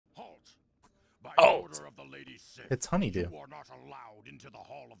Oh, order of the Lady Sif, it's Honeydew. you are not allowed into the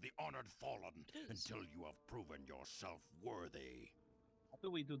Hall of the Honored Fallen until you have proven yourself worthy. How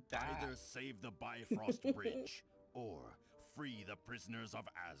do we do that? Either save the Bifrost Bridge or free the prisoners of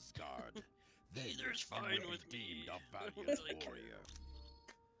Asgard. Then Either's you fine will be with me. deemed a I don't valiant really care. warrior.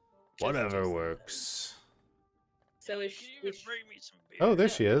 Whatever works. So is Can she, you even bring me some beer? Oh, there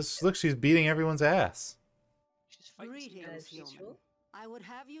she is. Look, she's beating everyone's ass. She's fighting some Greetings, as human. usual? I would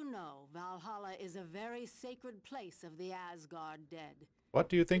have you know, Valhalla is a very sacred place of the Asgard dead. What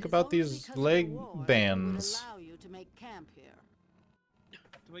do you think It is about only these because of the leg war that we would bands? allow you to make camp here.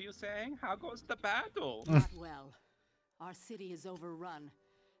 What are you saying? How goes the battle? Mm. Not well. Our city is overrun,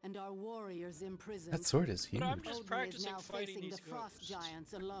 and our warriors imprisoned. That sword is huge. But I'm just Odin is practicing now fighting facing these the frost ghosts.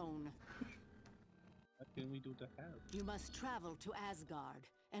 giants alone. What can we do to help? You must travel to Asgard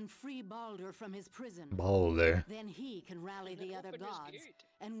and free Baldur from his prison. Balder. Then he can rally the other Open his gods gate.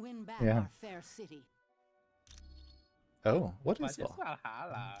 and win back Yeah. our fair city. Oh, what What is is Val?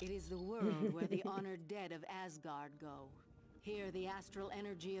 Valhalla? It is the world where the honored dead of Asgard go. Here the astral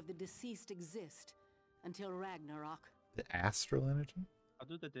energy of the deceased exist until Ragnarok. The astral energy? How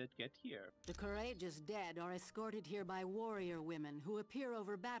do the dead get here? The courageous dead are escorted here by warrior women who appear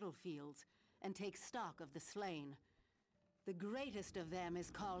over battlefields and take stock of the slain. The greatest of them is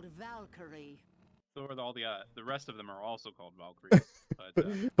called Valkyrie. So are all the rest of them are also called Valkyries.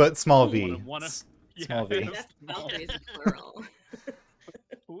 But, But small v. one of- S- yeah, Small v. those That's small- Valkyrie's plural.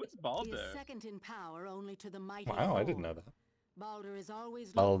 Who is He Baldur? is second in power only to the mighty Wow, I didn't Thor. know that. Baldur is always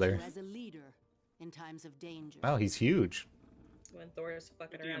looked Baldur. to as a leader in times of danger. Wow, he's huge. When Thor is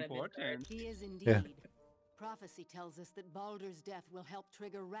fucking Pretty around in Midgard. important. He is indeed. Yeah. Prophecy tells us that Baldur's death will help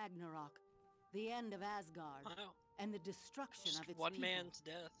trigger Ragnarok, the end of Asgard, Wow. and the destruction Just of its one people. man's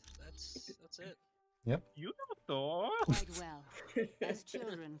death. That's it. You know Thor? Quite well. As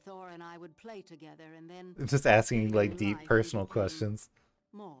children, Thor and I would play together, and then Just asking later like in deep life, we personal became questions.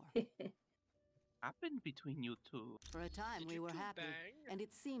 more. Happened between you two? For a time, Did we you were two happy, bang? and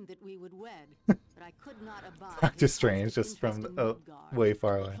it seemed that we would wed. But I could not abide. his Just strange, constant just from interest in Midgard, way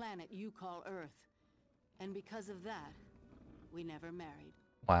far the away. planet you call Earth, and because of that, we never married.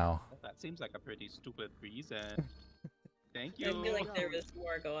 Wow. That seems like a pretty stupid reason. Thank I feel you. like there was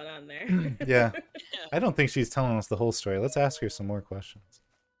more going on there. Yeah. Yeah. I don't think she's telling us the whole story. Let's ask her some more questions.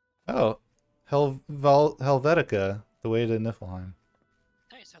 Oh, Helvetica, the way to Niflheim.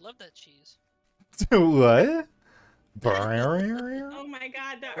 Nice. I love that cheese. What? Oh my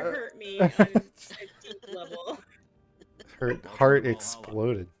god, that hurt me on a deep level. Her heart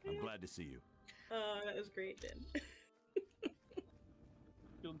exploded. I'm glad to see you. That was great, Din.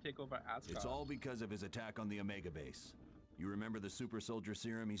 Don't take over Asgard. It's all because of his attack on the Omega base. You remember the super soldier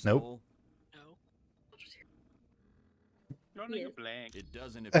serum he Nope. stole? No. Drawing like Yes. a blank. It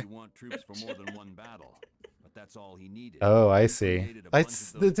doesn't if you want troops for more than one battle. But that's all he needed. Oh, I He see. created a bunch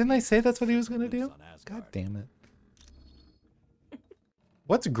of those Didn't I say that's what he was beasts gonna do? loose on Asgard. God damn it.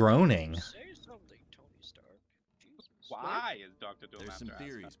 What's groaning? Say something, Tony Stark. Jesus. Why is Doctor Doom There's after some Asgard?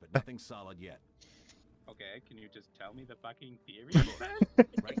 theories, but nothing solid yet. Okay, can you just tell me the fucking theories then?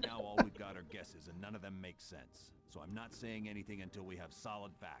 Right now, all we've got are guesses, and none of them make sense. So I'm not saying anything until we have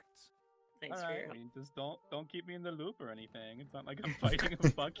solid facts. Thanks for Alright, your I mean, just don't keep me in the loop or anything. It's not like I'm fighting a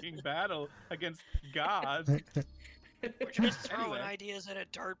fucking battle against gods. We're just throwing Anyway. ideas at a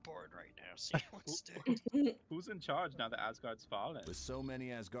dartboard right now. See what sticks. Who's in charge now that Asgard's fallen? With so many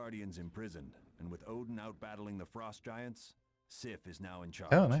Asgardians imprisoned, and with Odin out battling the frost giants, Sif is now in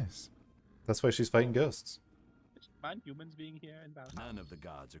charge. Oh, nice. That's why she's fighting ghosts. Mind humans being here in Valhalla? None of the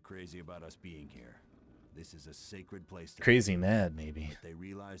gods are crazy about us being here. This is a sacred place. To Crazy mad, maybe. But they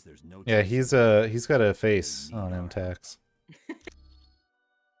realize there's no. Yeah, choice. he's got a face on him, Tax.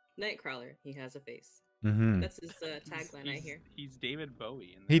 Nightcrawler. He has a face. Mm-hmm. That's his tagline, I hear. He's David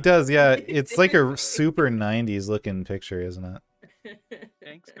Bowie. In He the- does, yeah. It's like a super 90s looking picture, isn't it?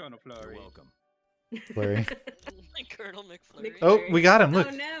 Thanks, Colonel You're Flurry. welcome. Flurry. Colonel McFlurry. Oh, we got him. Look,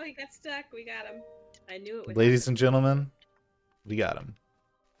 Oh no, he got stuck. We got him. I knew it would. ladies and gentlemen, we got him.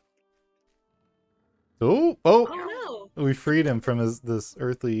 Oh, oh, Oh no, we freed him from this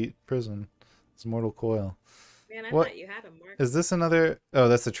earthly prison, his mortal coil. man! I What- thought you had him, Mark. Is this another? Oh,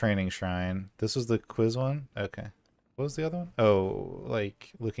 that's the training shrine. This was the quiz one. Okay. What was the other one? Oh,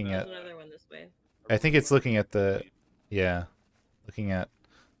 like looking There's at. another one this way. I think it's looking at the. Yeah, looking at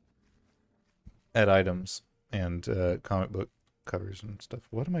items and comic book covers and stuff.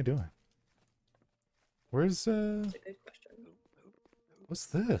 What am I doing? Where's That's a good question. what's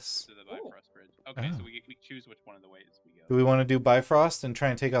this? To the Oh. Bifrost Bridge. Okay, Oh. so we choose which one of the ways we go. Do we want to do Bifrost and try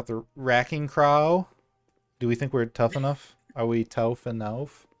and take out the Racking Crow? Do we think we're tough enough? Are we tough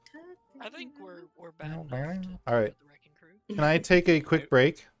enough? I think we're We're bad enough to All right. the wrecking crew. Can I take a quick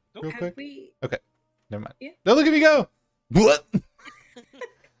break Nope. real Have quick? we? Never mind. Yeah. No, look at me go! What?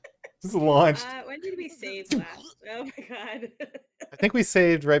 Just launched. When did we save last? Oh my god. I think we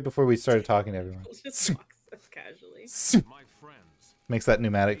saved right before we started talking to everyone. We'll just walk so casually. My friends, Makes that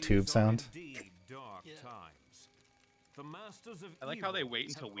pneumatic tube these are sound. indeed dark Yeah. times. The masters of I like how they evil wait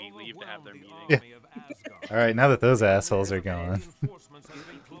until have we leave to have their overwhelmed meeting. the army of Asgard. All right, now that those assholes are gone. Reinforcements have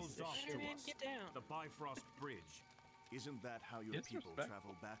been closed off to Spider-Man, us. get down. The Bifrost Bridge. Isn't that how your It's people respect.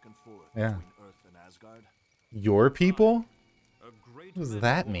 travel back and forth Yeah. between Earth and Asgard? Your people? A great What does many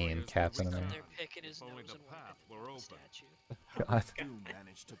that mean, warriors Captain will America? They're return picking his if only nose the and path wiping were the open. statue. God. You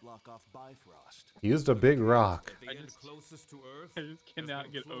managed to block off Bifrost. Used a big rock. At the I end just- closest to Earth I just has cannot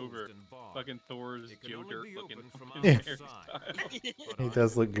been get closed over and barred. fucking Thor's It can Joe only Dirt be looking opened from fucking outside. hairstyle. But He I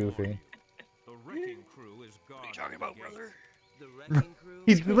does look warn goofy. you, the wrecking crew is What are you guarding talking about, the gate. brother? The wrecking crew?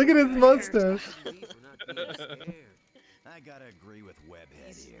 He's look at his mustache. Relief we're not being scared. I gotta agree with Webhead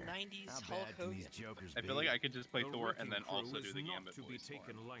He's here. 90s How Hulk bad can Hogan. these jokers I be? feel like I could just play The Thor and wrecking then crew also is do the not Gambit to be voice for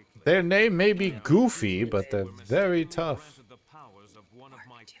taken him. lightly. Their name may be They are goofy, but they're were very mistakenly tough. granted the powers of one of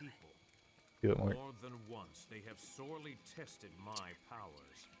my people. Do it more. More than once, they have sorely tested my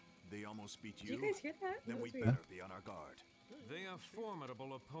powers. They almost beat Did you. you guys hear that? Then That we was weird. better be on our guard. They are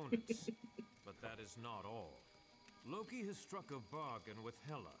formidable opponents, but that is not all. Loki has struck a bargain with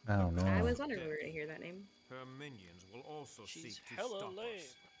Hela. Oh, the no. I goddess was of wondering death. we were gonna hear that name. Her minions will also She's seek to hella stop lame.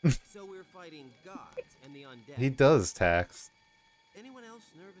 us. So we're fighting gods and the undead. He does tax. Anyone else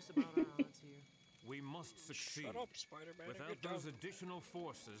nervous about our odds here? We must succeed. Shut up, Spider-Man. Without Get those down. additional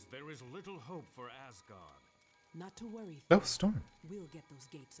forces, there is little hope for Asgard. Not to worry. Oh, Thor. Storm. We'll get those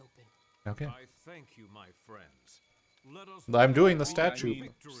gates open. Okay. I thank you, my friends. Let us I'm doing the I statue. mean,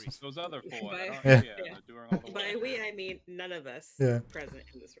 victory. those other four. By- I don't- Yeah. yeah, they're doing all the By work. we, I mean none of us Yeah. present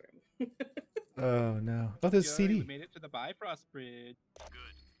in this room. Oh, no. Oh, there's Yay, CD. We made it to the Bifrost Bridge.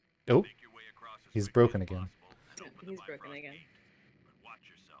 Oh, he's broken again. He's broken again.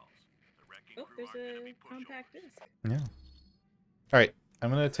 Oh, there's a compact disc. Yeah. All right. I'm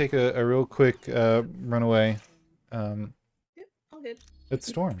going to take a real quick runaway. Yep, all good. It's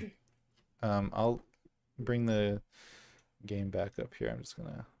Storm. I'll bring the game back up here. I'm just going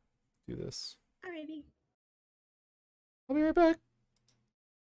to do this. Alrighty. I'll be right back.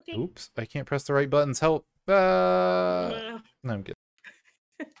 Okay. Oops. I can't press the right buttons. Help. No, I'm good.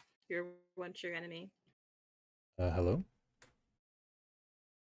 You're once your enemy. Hello?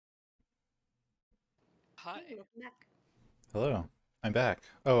 Hi. Oh, welcome back. Hello. I'm back.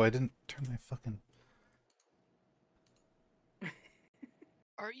 Oh, I didn't turn my fucking...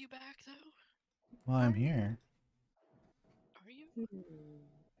 Are you back, though? Well, I'm here. Are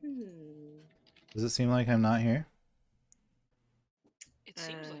you? Does it seem like I'm not here? It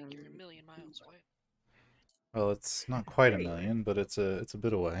seems like you're a million miles away. Well, it's not quite a Very million, but it's a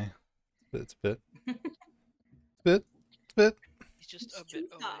bit away. It's a bit. It's a bit. He's just It's a too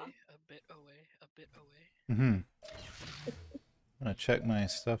bit far. away, a bit away, a bit away. Mm-hmm. I'm gonna check my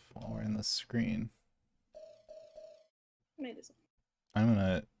stuff while we're in the screen. Might as I'm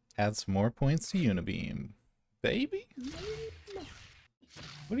gonna add some more points to Unibeam. Baby? well.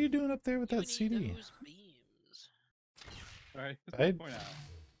 What are you doing up there with You that need CD? those beams. Alright, I- point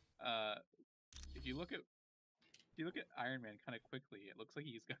out. If you look at Iron Man kind of quickly, it looks like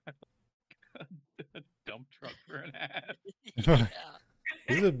he's got a dump truck for an ass. Yeah.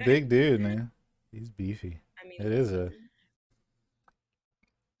 He's a big dude, man. He's beefy. I mean, It is a...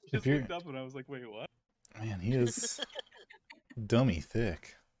 Just you're- looked up and I was like, wait, what? Man, he is dummy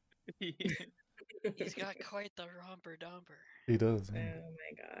thick. He's got quite the romper domper. He does. Oh Yeah.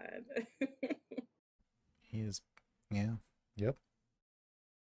 my god. He is... Yeah. Yep.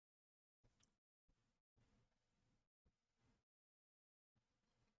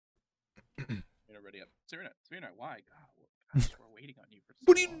 Ready up. Sphirna, why? God, gosh, we're waiting on you for so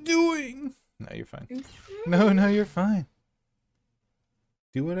What are you long. doing? No, you're fine. I'm No, sorry. you're fine.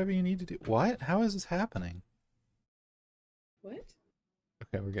 Do whatever you need to do. What? How is this happening? What?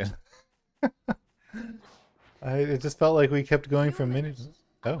 Okay, we're good. It just felt like we kept going from minutes.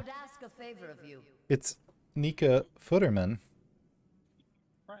 I Oh, would ask a favor of you. it's Nika Futterman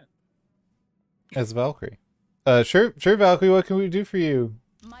Right. as Valkyrie. Sure, Valkyrie. What can we do for you?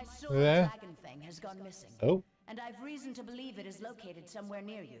 My sword Yeah. dragon thing has gone missing. Oh, And I've reason to believe it is located somewhere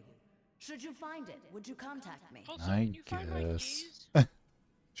near you. Should you find it, would you contact me? Also, I can you find my guess. keys?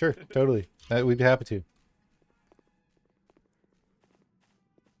 sure, totally. We'd be happy to.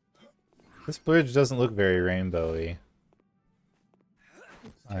 This bridge doesn't look very rainbowy.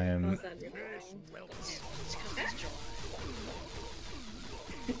 I'm. How's that your thing? It's 'cause it's July.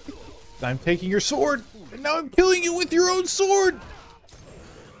 I'm taking your sword, and now I'm killing you with your own sword.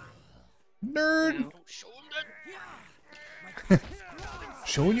 Nerd. Don't show him that.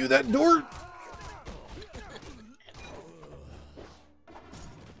 Showing you that door.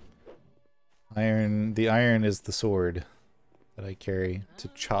 Iron. The iron is the sword that I carry to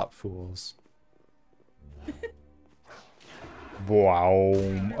chop fools. Wow.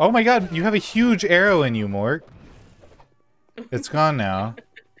 Oh my god, you have a huge arrow in you, Mork. It's gone now.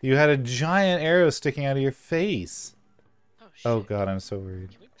 You had a giant arrow sticking out of your face. Oh, shit. Oh god, I'm so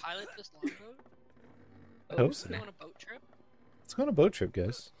worried. Can we pilot this longboat? I hope so. Can we go on a boat trip? Let's go on a boat trip,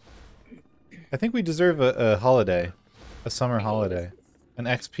 guys. I think we deserve a holiday. A summer holiday. An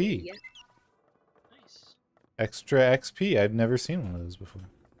XP. Yeah. Nice. Extra XP. I've never seen one of those before.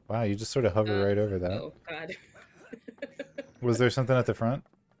 Wow, you just sort of hover right over that. Oh god. Was there something at the front?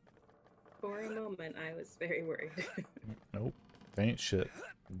 For a moment, I was very worried. Nope. They ain't shit.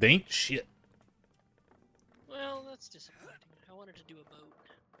 They ain't shit. Well, that's disappointing. I wanted to do a boat.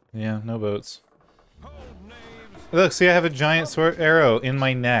 Yeah, no boats. Look, see, I have a giant sword arrow in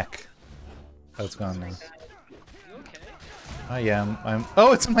my neck. Oh, it's gone now. You okay? I am. I'm.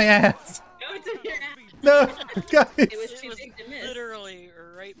 Oh, it's in my ass. No, it's in your ass. No, guys. It was It too was big to miss. literally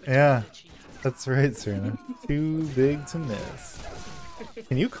right between Yeah. the cheeks. That's right, Sphirna. Too big to miss.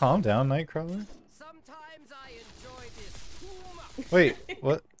 Can you calm down, Nightcrawler? Sometimes I enjoy this too much. Wait,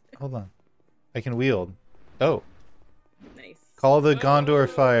 what? Hold on. I can wield. Oh. Nice. Call the Gondor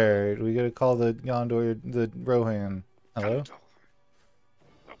fire. We gotta call the Gondor, the Rohan. Hello?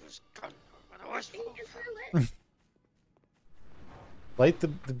 Light the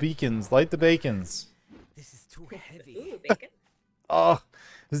beacons. Light the bacons. This is too heavy. Ooh, bacon. Oh,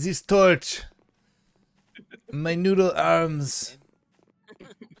 this torch. My noodle arms. Where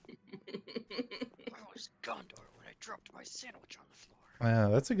was Gondor when I dropped my sandwich on the floor? Yeah,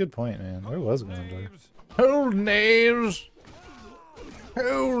 that's a good point, man. Where was Gondor? Hold names.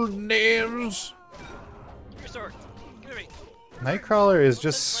 Hold names. Your sword. Give me. Nightcrawler is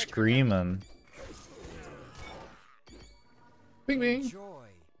just screaming. Bing bing. Enjoy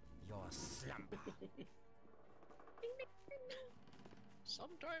your slumber.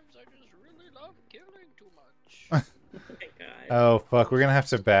 Sometimes I just really love killing too much. Oh my god. Oh fuck, we're gonna have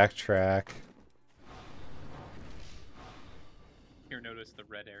to backtrack. Here, notice the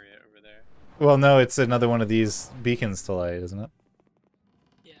red area over there. Well, no, it's another one of these beacons to light, isn't it?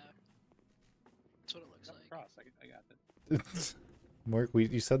 Yeah. That's what it looks like. Cross, I got it.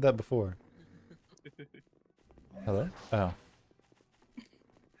 Mork, you said that before. Hello? Oh.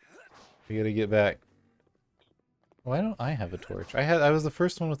 We gotta get back. Why don't I have a torch? I was the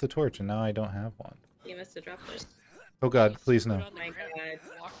first one with the torch, and now I don't have one. You must have dropped it. Oh god, please Put it no. on the My ground God. and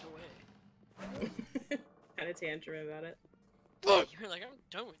walked away. Had a tantrum about it. You're like, I'm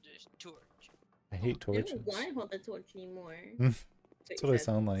done with this torch. I hate I torches. don't want to hold the torch anymore. That's what I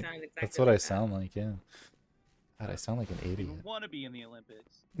sound like. That's what I sound like, yeah. God, I sound like an idiot. You want to be in the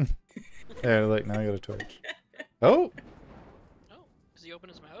Olympics. Yeah, like, now I got a torch. Oh! Oh, does he open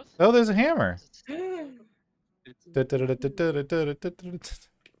his mouth? Oh, there's a hammer! It's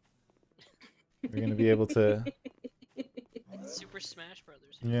We're gonna be able to, Super Smash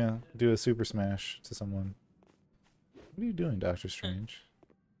Brothers. yeah, do a super smash to someone. What are you doing, Doctor Strange?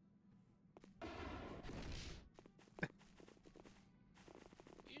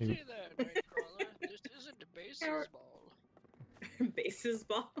 Easy there, Nightcrawler. This isn't a bases ball. Bases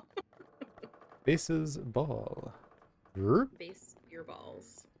ball. Bases ball. Yerp. Base your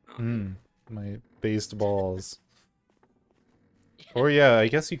balls. Oh. My based balls. Or yeah, I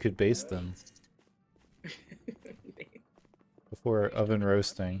guess you could baste them before oven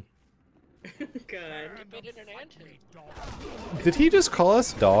roasting. Good. Dip it in an anthill. Did he just call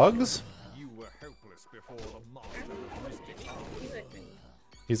us dogs? You were helpless before the master of mystic.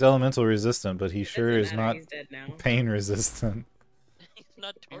 He's elemental resistant, but he sure is Doesn't matter, not he's dead now. pain resistant. He's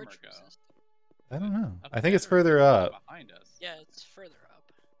not Hammer torch go. resistant. I don't know. up I think it's there, further up. behind us. Yeah, it's further up.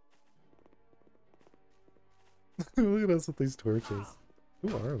 Look at us with these torches. Who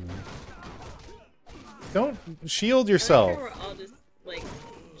are we? Don't shield I like yourself. how we're all just like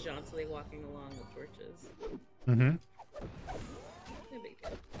jauntily walking along with torches. Mm-hmm. No big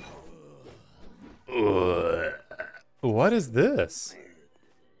deal. What is this?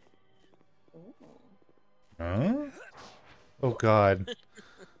 Oh. Huh? Oh god.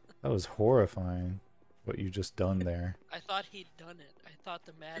 That was horrifying. What you just done there. I thought he'd done it. I thought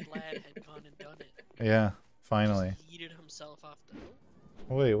the mad lad had gone and done it. Yeah, finally. Just yeeted himself off the.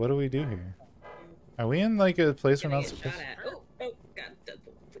 Wait, what do we do here? Are we in like a place we're Gonna not get supposed shot to? at. Oh, oh, god,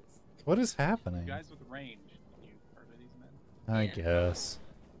 Deadpool, please. What is happening? Guys with range. Can you hurt these men? I Yeah. guess.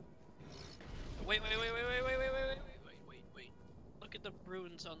 wait. Look at the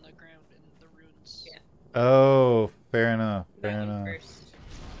runes on the ground and the runes. Yeah. Oh, fair enough. Fair That one enough. first.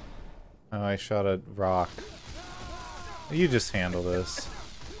 Oh, I shot a rock. You just handle this.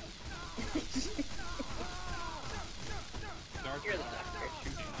 You're the doctor.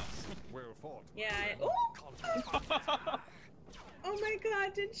 Well fought. Yeah. Oh my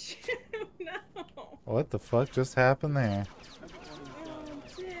god, did you? No. What the fuck just happened there? Oh,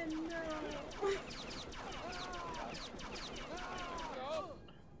 Jin, no.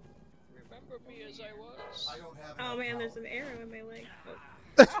 Remember me as I was. Oh man, there's an arrow in my leg.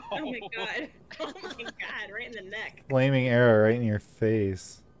 Oh my god. Oh my god, right in the neck. Flaming arrow right in your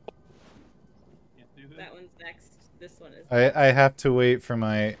face. That one's next. This one is. I have to wait for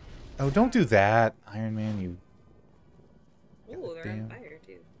my... Oh, don't do that, Iron Man, you... Ooh, they're Damn. on fire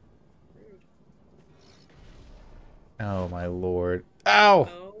too. Rude. Oh my lord. Ow!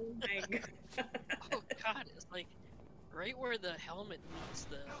 Oh my god. Oh god, it's like right where the helmet meets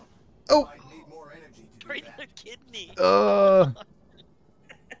the Oh! right in the kidney.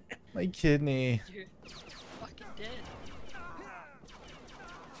 My kidney. You're fucking dead.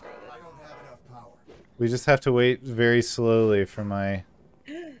 We just have to wait very slowly for my...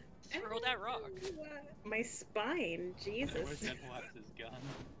 Throw that rock. My spine, I Jesus. wish that was his gun.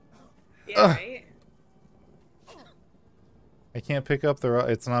 Yeah, right? I can't pick up the rock.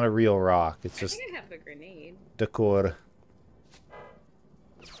 It's not a real rock. It's I just think I have a grenade. decor.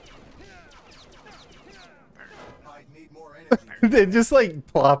 They just like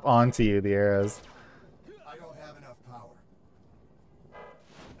plop onto you, the arrows. I don't have enough power.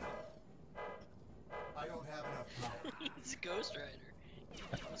 I don't have enough power. It's Ghost Rider. He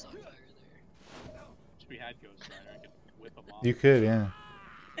was on fire there. Wish we had Ghost Rider. I could whip him off. You could, yeah.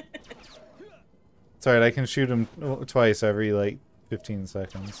 It's alright, I can shoot him twice every like 15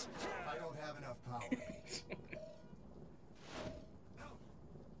 seconds. I don't have enough power.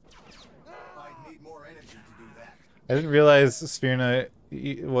 I need more energy to do that. I didn't realize, Sphirna,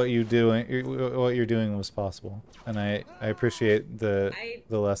 what you're doing was possible, and I appreciate the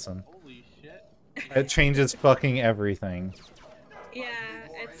lesson. Holy shit. It changes fucking everything. Yeah,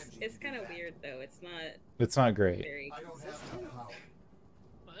 it's kind of weird though. It's not great. Very consistent.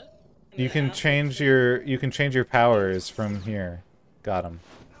 What? You can change your powers from here. Got him.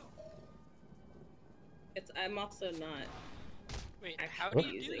 I'm also not Wait, how actually do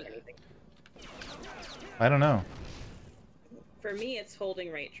you do using that? anything. I don't know. For me, it's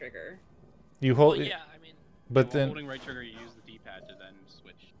holding right trigger. You hold Well, it, yeah, I mean. but While then holding right trigger, you use the D-pad to then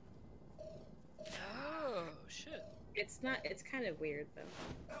switch. Oh shit. It's not. It's kind of weird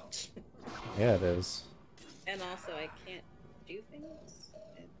though. yeah, it is. And also, I can't do things.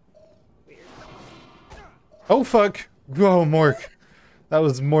 It's weird. Oh fuck! Whoa, Mork. That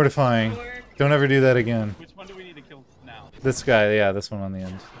was mortifying. Mork. Don't ever do that again. Which one do we need to kill now? This guy, yeah, this one on the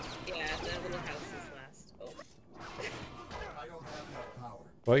end. Yeah, the little house is last. Oh. I don't have enough power.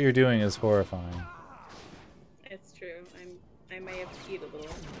 What you're doing is horrifying. It's true. I may have peed a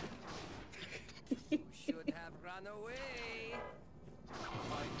little. You should have run away.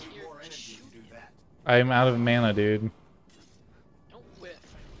 I need more energy to do that. I'm out of mana, dude. Don't whiff.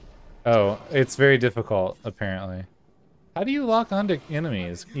 Oh, it's very difficult, apparently. How do you lock onto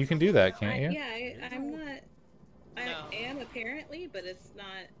enemies? You can do that, can't you? Yeah, I'm not. I No. am apparently, but it's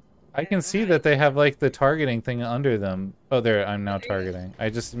not. I can see that they have like the targeting thing under them. Oh, there, I'm now targeting. I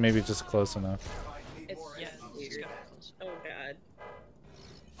just, maybe just close enough. It's Yeah, just it's just weird. gotta close. Oh god.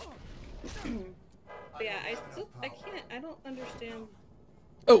 But yeah, I can't. I don't understand.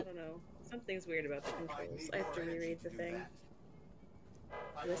 Oh. I don't know. Something's weird about the controls. I have to reread the thing.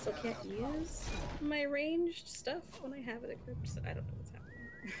 I still can't use my ranged stuff when I have it equipped, so I don't know what's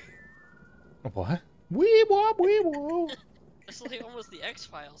happening. What? Wee wop wee woo. It's like almost the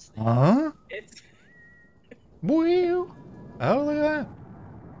X-Files thing. Huh? It's Wee. Oh, look at that.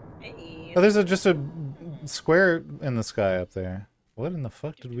 hey. Oh, there's just a square in the sky up there. What in the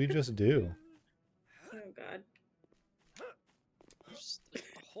fuck did we just do? Oh god. There's a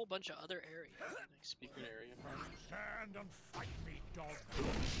whole bunch of other areas. Secret area. Stand and fight me, dog.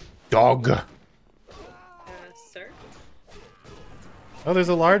 Dog. Sir? Oh, there's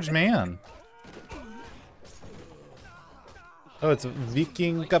a large man. Oh, it's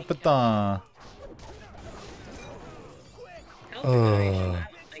Viking Kapitan. Health regeneration? I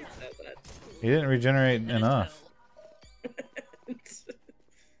don't think so, but. He didn't regenerate enough.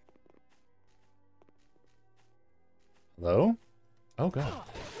 Hello? Oh god,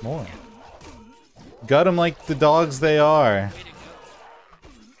 more. Got them like the dogs they are. Way to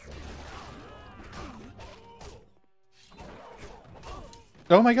go.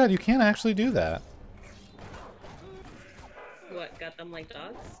 Oh my god, you can't actually do that. What, got them like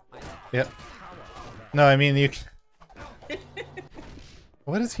dogs? Yep. No, I mean, you...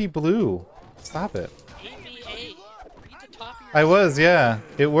 What is he blue? Stop it. ABA. Read the top of your I was, yeah.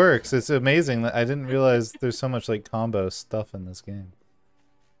 It works. It's amazing that I didn't realize there's so much like combo stuff in this game.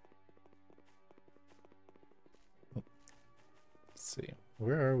 Let's see.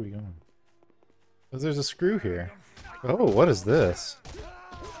 Where are we going? Oh, there's a screw here. Oh, what is this?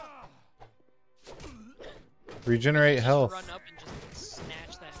 Regenerate health. Run up and just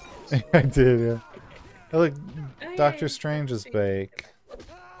snatch that. I did, yeah. Oh, look, Oh, Doctor yeah. Strange's bake.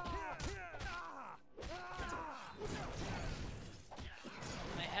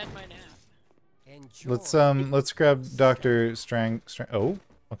 I had my nap. Enjoy. Let's grab Doctor Strang. Oh,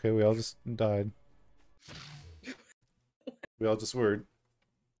 okay, we all just died. We all just were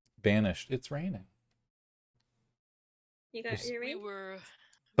banished. It's raining. You got your We ring? were.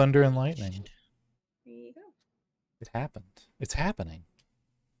 Thunder and lightning. There you go. It happened. It's happening.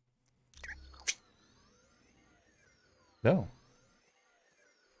 No.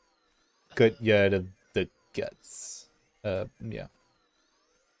 Good. Yeah, the guts. Yeah.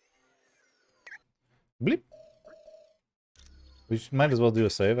 Bleep. Might as well do a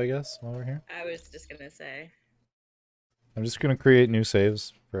save, I guess, while we're here. I was just gonna say. I'm just gonna create new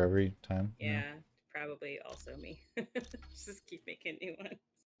saves for every time. you know. Yeah, probably also me. Just keep making new ones.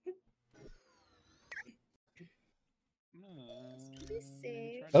 Keep it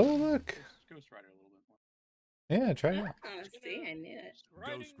safe. Oh, look. Ghost Rider a little bit more. Yeah, try it out. Oh, see, I knew it.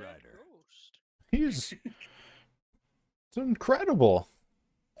 Riding Ghost that Rider. ghost. He's it's incredible.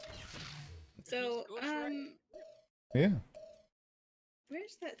 So, Ghost Rider. Yeah.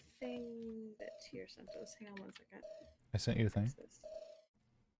 where's that thing that Tyr sent us? Hang on one second. I sent you a thing. What's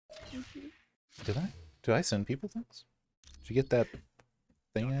this? Mhm. Did I? Did I send people things? Did you get that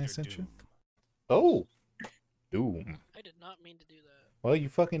thing I Dr. sent you? Doom. Oh! Doom. I did not mean to do that. Well, you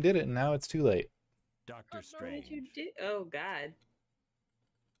fucking did it, and now it's too late. Doctor What Strange. did you do? Oh, God.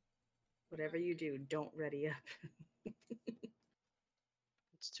 Whatever you do, don't ready up.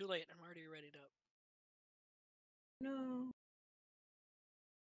 It's too late. I'm already readied up. No.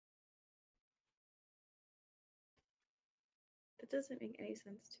 That doesn't make any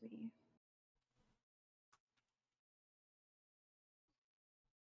sense to me.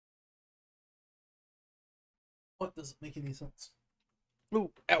 What doesn't make any sense?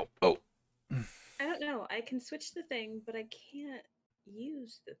 Oh, ow, oh. I don't know. I can switch the thing, but I can't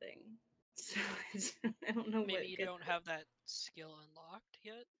use the thing. So I don't know what. Maybe you don't have that skill unlocked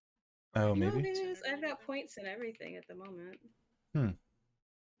yet. Oh, No, maybe? it is. I've got points and everything at the moment. Hmm.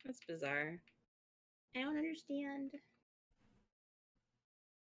 That's bizarre. I don't understand.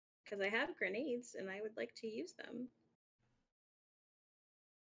 Because I have grenades and I would like to use them.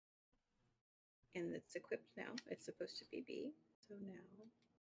 And it's equipped now. It's supposed to be B. So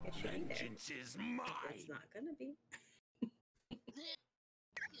now it should be there. Vengeance is It's mine. not gonna be.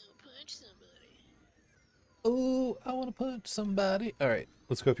 You punch somebody. Oh, I want to punch somebody. All right,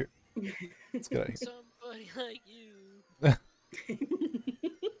 let's go up here. Let's get out of here. Somebody like you.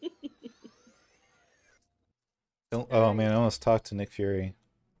 Don't, oh man, I almost talked to Nick Fury.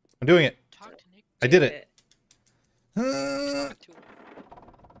 I'm doing it. Talk to Nick. I did Do it.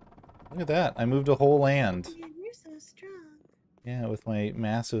 Look at that. I moved a whole land. Yeah, you're so strong. Yeah, with my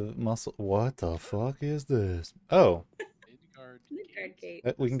massive muscle. What the fuck is this? Oh, Midgard Midgard Gate.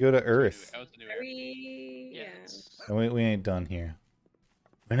 we can go to Earth. That was the new Are era. we? Yeah. Yes. Oh, we ain't done here.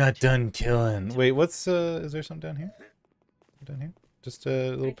 We're not done killing. Wait, what's is there something down here? Down here? Just a I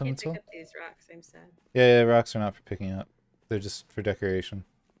little can't peninsula? pick up these rocks. I'm sad. Yeah, rocks are not for picking up. They're just for decoration.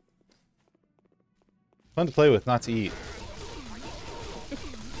 Fun to play with, not to eat.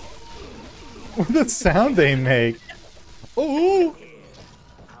 What the sound they make? Oh!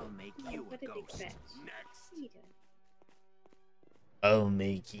 I'll make Oh, you what a a big ghost. fetch. Next. Eat it. I'll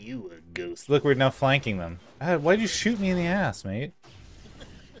make you a ghost. Look, we're now flanking them. Why'd you shoot me in the ass, mate?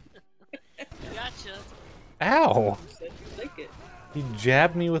 Gotcha. Ow! You said you like it. He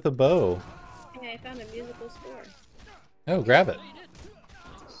jabbed me with a bow. Hey, I found a musical score. Oh, grab it. Oh, you did.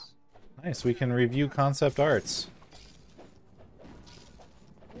 Nice. Nice, we can review concept arts.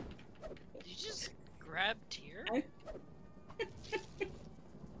 Did you just grab Tyr?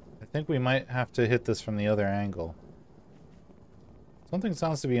 I think we might have to hit this from the other angle. Something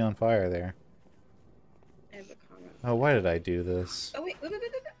sounds to be on fire there. I have a comment. Oh, why did I do this? Oh, wait.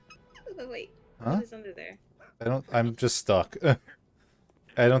 Huh? What is under there? I'm just stuck.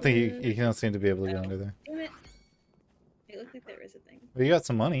 I don't think you don't seem to be able to go under there. Damn it. It looked like there was a thing. Well, you got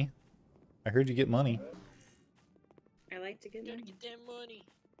some money. I heard you get money. I like like to get Gotta money. get that money.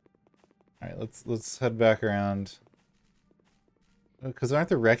 All right, let's head back around. Because aren't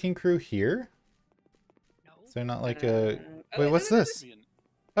the wrecking crew here? No. Is there not like oh, Wait, no, what's no, no, this?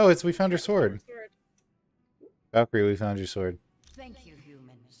 Oh, it's we found your sword. Valkyrie, we found your sword. Thank you,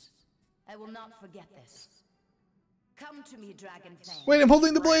 humans. I will not forget this. Come to me, Dragon Fang. Wait, I'm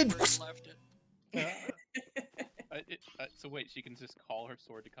holding the Right blade! where you left it. So wait, she can just call her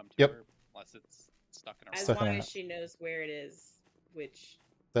sword to come to Yep. her, unless it's stuck in her. As Stuck in long her as she knows where it is, which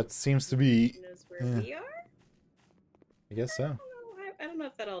That seems to be... she knows where yeah. we are. I guess so. I don't know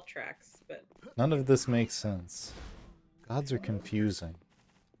if that all tracks, but None of this makes sense. Gods are confusing.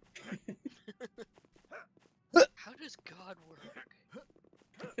 How does God work?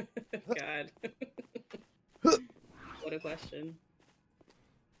 God, what a question.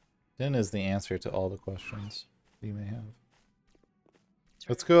 Din is the answer to all the questions you may have.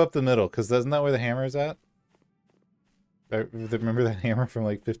 Let's go up the middle, because isn't that where the hammer is at? Remember that hammer from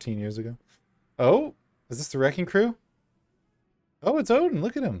like 15 years ago? Oh, is this the wrecking crew? Oh, it's Odin.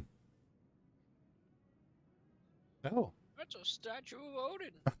 Look at him. Oh. That's a statue of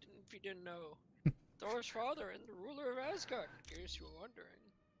Odin, if you didn't know. Thor's father and the ruler of Asgard, in case you were wondering.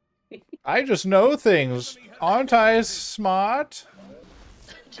 I just know things. Aren't I smart?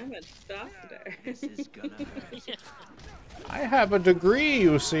 I'm a doctor. This is gonna hurt. Yeah. I have a degree,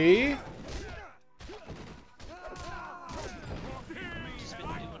 you see. Just been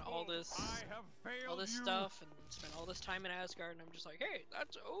doing all this stuff and spent all this time in Asgard, and I'm just like, hey,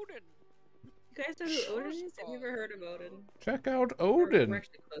 that's Odin. You guys know who Odin is? Have you ever heard of Odin? Check out We're Odin.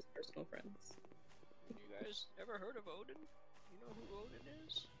 actually close personal friends. You guys ever heard of Odin? You know who Odin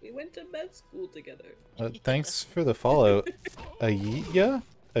is? We went to med school together. Thanks for the follow. A yeet ya?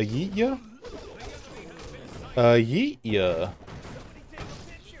 A yeet ya? A yeet ya?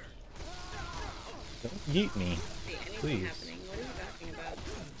 Don't yeet me. Hey, anything Please. happening? What are you talking about?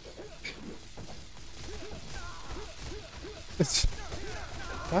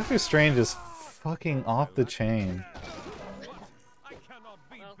 Doctor Strange is fucking off the chain.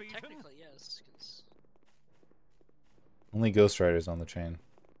 Well, technically, yes, because Only Ghost Rider's on the chain.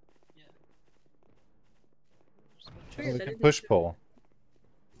 yeah. Weird, We that can isn't push true. pull.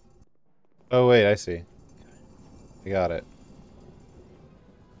 Oh wait, I see. I got it.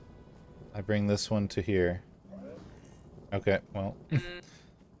 I bring this one to here. Okay, well,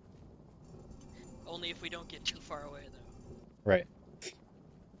 Only if we don't get too far away, though. right.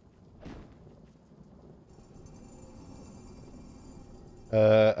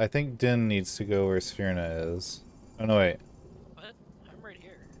 I think Din needs to go where Sphirna is. Oh no, wait. What? I'm right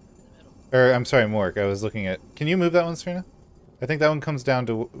here, in the middle. Or, I'm sorry, Mork. I was looking at... Can you move that one, Sphirna? I think that one comes down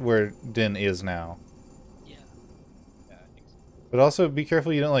to where Din is now. Yeah. Yeah, I think so. But also, be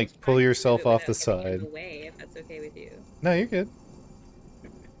careful you don't, like, pull Trying to yourself move it off the without getting in side. the way, if that's okay with you. No, you're good.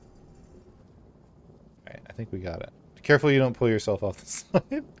 Alright, I think we got it. Be careful you don't pull yourself off the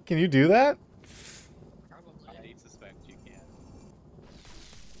side. Can you do that? Probably. I suspect you can.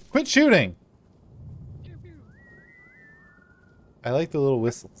 Quit shooting! Pew, pew. I like the little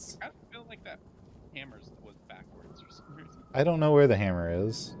whistles. I feel like that hammer was backwards for some reason. I don't know where the hammer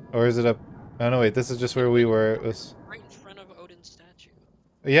is. Or is it up... Oh no, wait, this is just where we were. It was... Right in front of Odin's statue.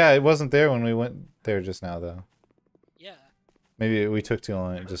 Yeah, it wasn't there when we went there just now, though. Yeah. Maybe we took too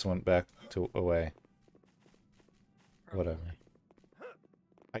long and it just went back to away. Probably. Whatever.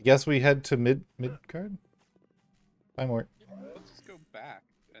 I guess we head to mid card? Bye, Mort. Let's just go back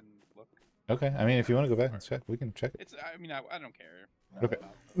and look. Okay, I mean, if you want to go back and check, we can check it. It's. I mean, I don't care. Okay.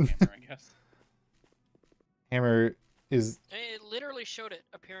 About the hammer, I guess. Hammer is... It literally showed it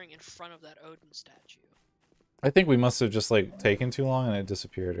appearing in front of that Odin statue. I think we must have just, like, taken too long and it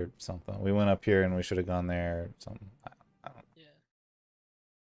disappeared or something. We went up here and we should have gone there or something. I don't... Yeah.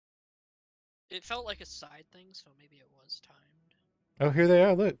 It felt like a side thing, so maybe it was timed. Oh, here they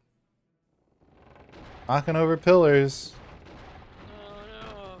are, look. Knocking over pillars. Oh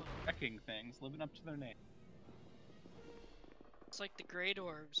no. Wrecking things, living up to their name. It's like the Grey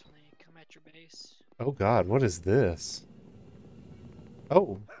Dwarves when they come at your base. Oh god, what is this?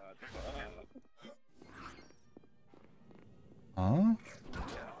 Oh. Huh?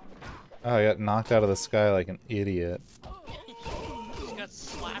 Oh, I got knocked out of the sky like an idiot. Just got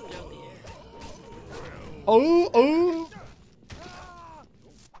slapped out the air. Oh, oh!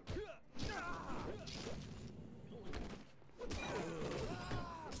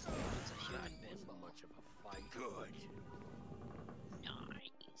 It's a human pinball. Much of a fight. Good.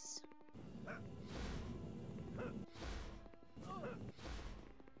 Nice.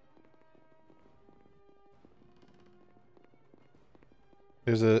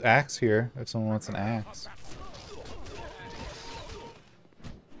 There's an axe here, if someone wants an axe.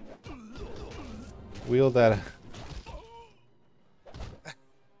 Wield that.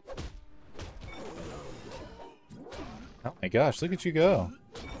 Oh my gosh, look at you go.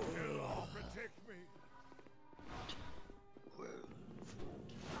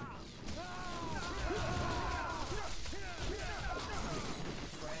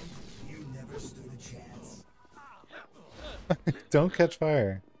 You never stood a chance. Don't catch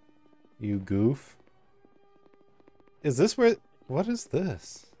fire. You goof. Is this where... What is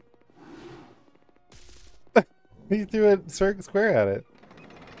this? He threw a square at it.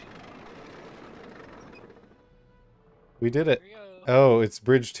 We did it. Oh, it's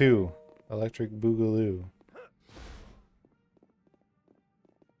Bridge 2. Electric Boogaloo.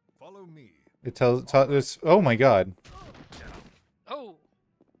 Follow me. It tells... It's, oh my god. Oh.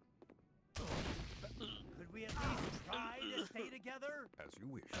 Could we at least try to stay together? As you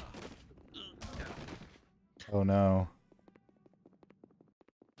wish. Oh no.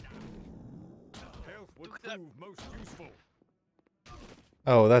 Health would prove most useful.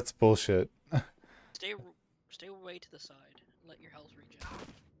 Oh, that's bullshit. Stay way to the side. And let your health regen.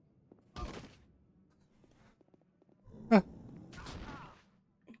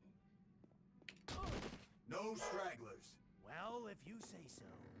 No stragglers. Well, if you say so.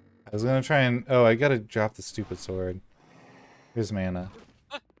 I was gonna try and... Oh, I gotta drop the stupid sword. Here's mana.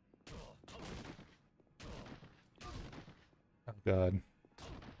 Oh god.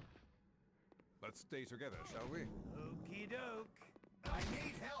 Let's stay together, shall we? Okie doke. I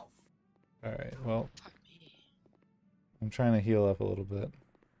need help. Alright, well... Fuck me. I'm trying to heal up a little bit.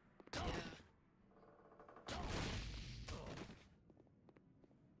 Yeah.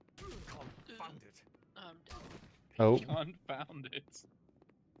 Confound it. I'm dead. Oh. Confound it.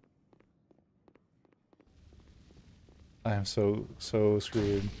 I am so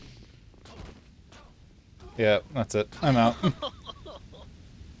screwed. Yeah, that's it. I'm out.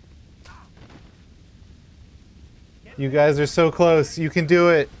 You guys are so close. You can do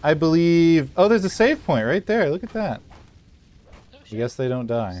it. I believe... Oh, there's a save point right there. Look at that. I guess they don't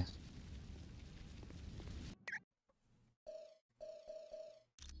die.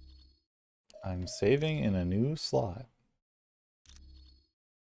 I'm saving in a new slot.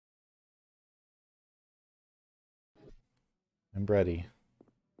 I'm ready.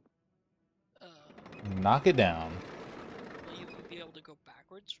 Knock it down. Will you be able to go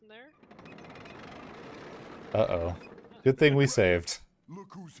backwards from there? Uh-oh. Good thing we saved.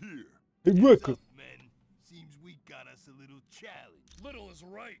 Look who's here. Hey, look. Men, seems we got us a little challenge. Little is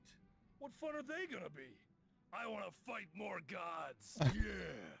right. What fun are they gonna be? I want to fight more gods. Yeah.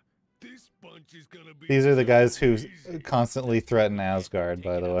 This bunch is gonna be. These are the guys who easy. constantly threaten Asgard,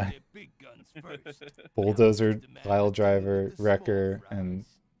 by the way. Big guns first. Bulldozer, Pile Driver, Wrecker, and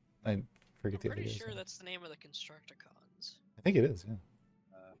I forget I'm the other pretty guys. sure that's the name of the Constructicons. I think it is, yeah.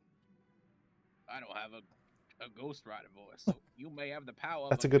 I don't have a Ghost Rider voice, so you may have the power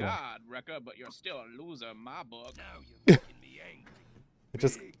That's of a good one. god, Wrecker, but you're still a loser in my book. Now you're making me angry. It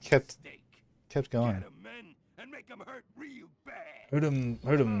just Big kept mistake. going. Get 'em, men, and make 'em hurt real bad. Hurt him,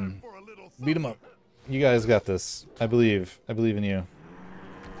 hurt him. For a little Beat him up. You guys got this. I believe in you.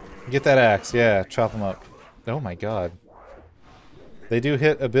 Get that axe, yeah, chop him up. Oh my god. They do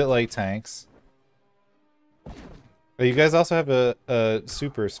hit a bit like tanks. But you guys also have a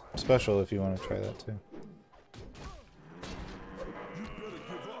super special if you want to try that too. You better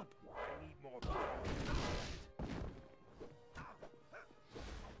give up. I need more power.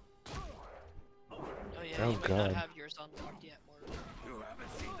 Oh yeah, Oh, you might God. not have yours unlocked yet, Mork. You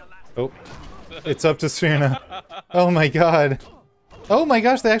haven't seen the last Oh, it's up to Sphirna. Oh my god. Oh my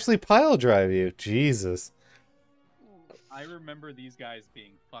gosh, they actually pile drive you. Jesus. I remember these guys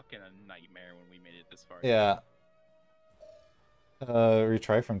being fucking a nightmare when we made it this far. Yeah.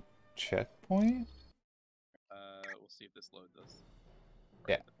 Retry from checkpoint? We'll see if this loads us.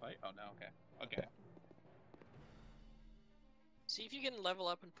 Yeah. The fight? Oh no, okay. Okay. See if you can level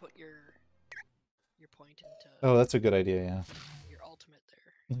up and put your point into Oh, that's a good idea, yeah. your ultimate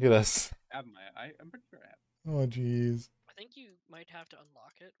there. Look at us. I'm pretty sure I have. Oh, jeez. I think you might have to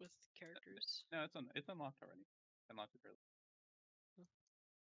unlock it with characters. No, it's unlocked already. Unlocked it early.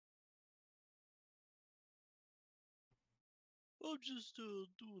 I'm just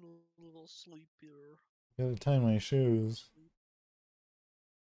doing a little sleep here. Gotta tie my shoes.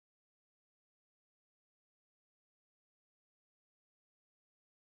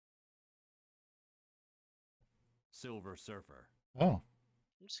 Silver Surfer. Oh.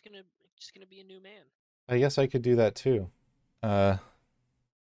 I'm just gonna be a new man. I guess I could do that too.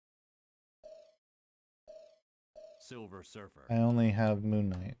 Silver Surfer. I only have Moon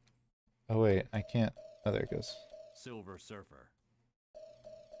Knight. Oh wait, I can't. Oh, there it goes. Silver Surfer.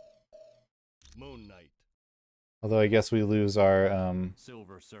 Moon Knight. Although I guess we lose our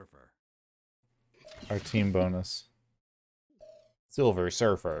Silver Surfer. team bonus. Silver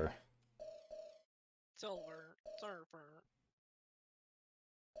Surfer. Silver Surfer.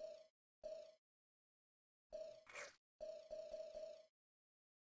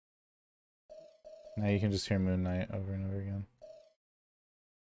 Now you can just hear Moon Knight over and over again.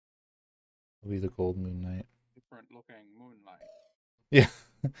 It'll be the gold Moon Knight. Different looking moonlight. Yeah.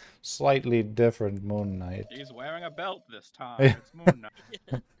 Slightly different Moon Knight. He's wearing a belt this time. Yeah. It's Moon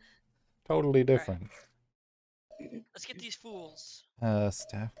Knight. Totally different. Let's get these fools.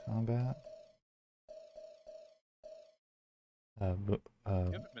 Staff combat. You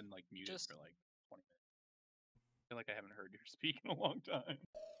haven't been like muted Just- for like 20 minutes. I feel like I haven't heard you speak in a long time.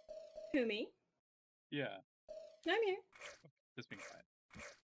 Who, me? Yeah, I'm here. just being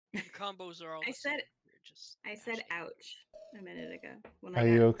quiet. Combos are all. I the said- same. You're just I said mashing. ouch a minute ago when Are I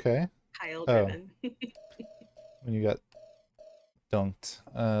you got okay? pile Oh. driven. When you got dunked.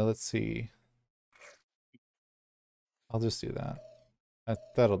 Let's see. I'll just do that.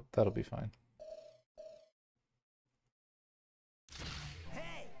 That'll be fine.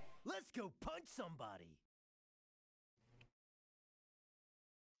 Hey, let's go punch somebody.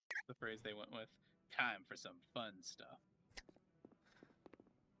 The phrase they went with. Time for some fun stuff.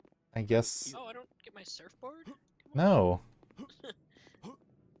 I guess Oh, I don't get my surfboard? Come on. no.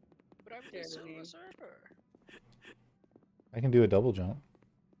 But I'm the Fair Silver game. Surfer. I can do a double jump.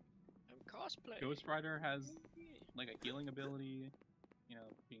 I'm cosplay. Ghost Rider has like a healing ability, you know,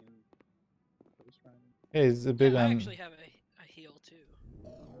 being Ghost Rider. Hey, it's a big Yeah, I on. actually have a heal too.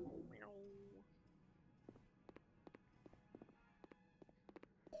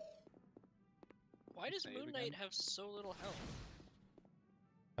 Why does Save Moon again. Knight have so little health?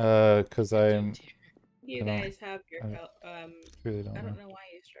 Cause I'm Tier. You I don't- guys have your I health. really don't I know. don't know why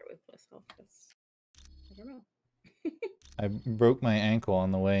you start with plus health. I don't know. I broke my ankle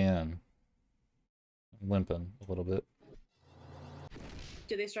on the way in. I'm limping a little bit.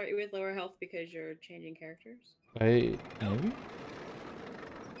 Do they start you with lower health because you're changing characters? Maybe?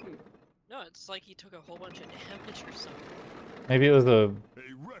 No, it's like he took a whole bunch of damage or something. Maybe it was a Hey,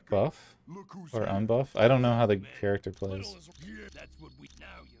 Wrecker, buff look who's or here. unbuff. I don't know how the character plays. Little is- Yeah, that's what we now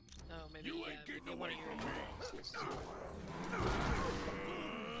you. Oh, maybe You yeah, ain't getting maybe one away of your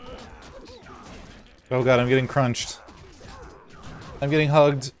from Oh god, I'm getting crunched. I'm getting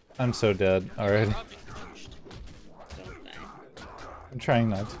hugged. I'm so dead already. Robbed and crunched. Don't die. I'm trying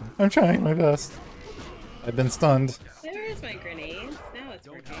not to. I'm trying my best. I've been stunned. There's my grenades. Now it's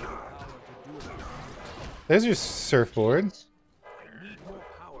working. There's your surfboard.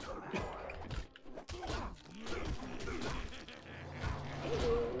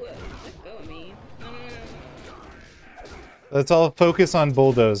 Ooh, let go of me. No, no, no, no. Let's all focus on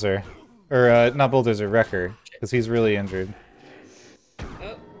Bulldozer. Or, not Bulldozer, Wrecker. Because he's really injured.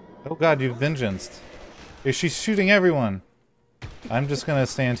 Oh, Oh god, you've vengeanced. She's shooting everyone. I'm just gonna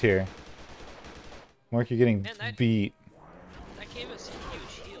stand here. Mork, you're getting Man, that- beat. That gave us a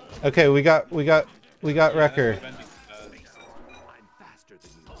huge heal. Okay, we got Wrecker. Benji does. I'm faster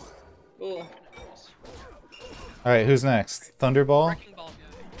than you. ooh. Alright, who's next? Thunderball? Wrecking ball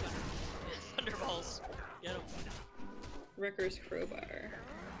guy. Thunderballs. Get him. Wrecker's crowbar.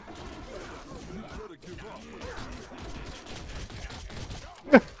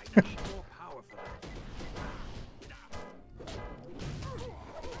 I need more power for that.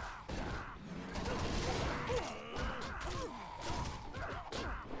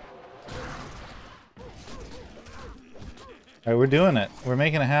 Alright, we're doing it. We're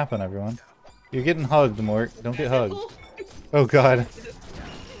making it happen, everyone. You're getting hugged, Mork. Don't get hugged. Oh god.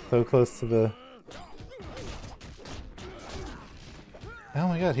 So close to the... Oh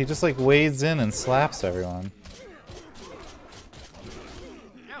my god, he just like wades in and slaps everyone.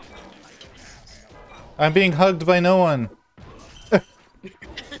 Ow. I'm being hugged by no one.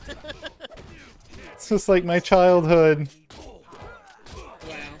 It's just like my childhood.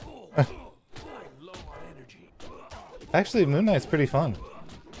 Wow. Actually, Moon Knight's pretty fun.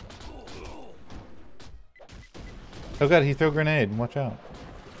 Oh god, he threw a grenade. Watch out.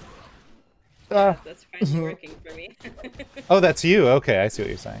 Ah. That's finally working for me. Oh, that's you. Okay, I see what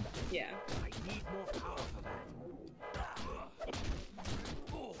you're saying. Yeah. I need more power for that.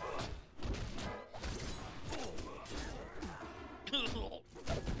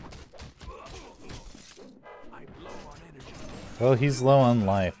 I'm low on energy. Well, he's low on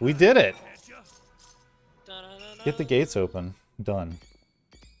life. We did it! Da-da-da-da. Get the gates open. Done.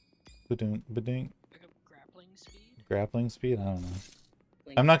 Ba-ding, ba-ding. Pick up grappling speed. Grappling speed? I don't know.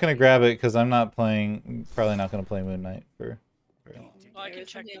 I'm not gonna grab it because I'm not playing. Probably not gonna play Moon Knight for Oh, I There can was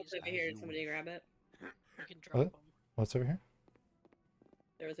check something else these. over here. Did somebody grab it? I can drop What? them. What's over here?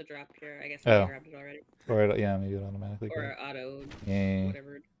 There was a drop here. I guess Oh. I grabbed it already. Or yeah, maybe it automatically. Or Grab. auto, Yeah.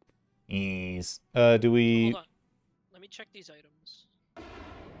 whatever. Yes. Do we? Hold on. Let me check these items.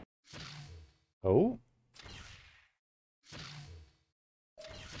 Oh.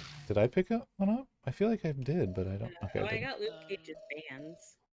 Did I pick up one up? I feel like I did, but I don't. Okay. Oh, I I didn't. got Luke Cage's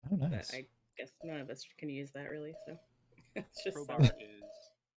bands. Oh, But nice. I guess none of us can use that really, so it's just Crowbar solid. is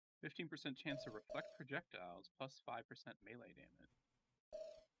 15% chance to reflect projectiles plus 5% melee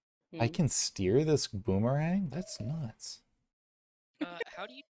damage. I can steer this boomerang? That's nuts. How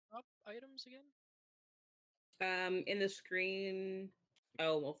do you drop items again? In the screen.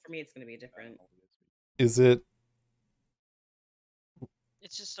 Oh well, for me it's gonna be different. Is it?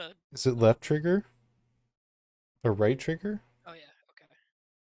 It's just a. Is it left trigger? Or right trigger? Oh yeah, okay.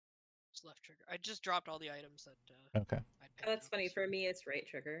 It's left trigger. I just dropped all the items that. Okay. Oh, that's funny. For me, it's right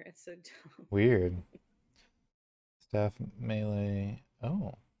trigger. It's so dumb. Weird. Staff melee.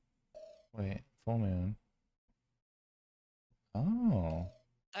 Oh. Wait. Full moon. Oh.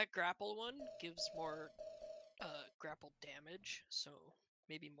 That grapple one gives more grapple damage, so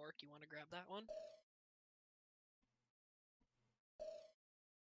maybe Mork, you want to grab that one?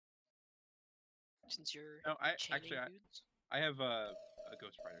 Since you're No, I chaining actually dudes. I have a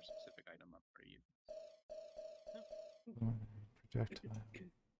Ghost Rider specific item up for you. Projectile.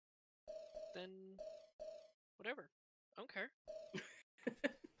 Then whatever. I don't care.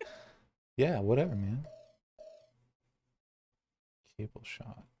 Yeah, whatever, man. Cable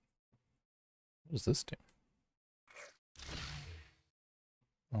shot. What does this do?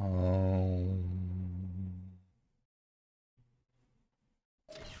 Oh.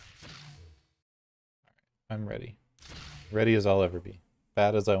 I'm ready. Ready as I'll ever be.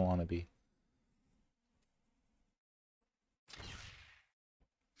 Bad as I want to be.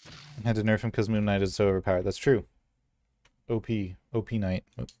 I had to nerf him because Moon Knight is so overpowered. That's true. OP. OP Knight.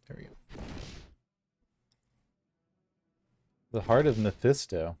 Oh, there we go. The Heart of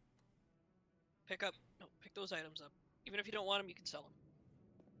Mephisto. Pick those items up. Even if you don't want them, you can sell them.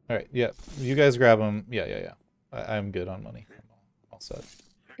 Alright, yeah. You guys grab them. Yeah. I'm good on money. I'm all set.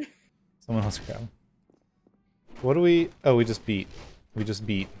 Someone else grab them. What do we... Oh, we just beat. Just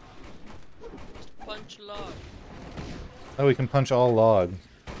punch log. Oh, we can punch all log.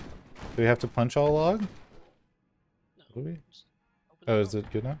 Do we have to punch all log? No. Do we? Just open Oh, them is up.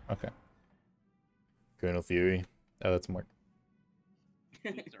 it good now? Okay. Colonel Fury. Oh, that's more.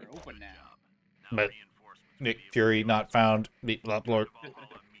 These are open now. But Nick Fury not found. Beat Lord.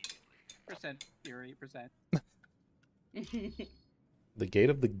 Percent Fury, percent. The Gate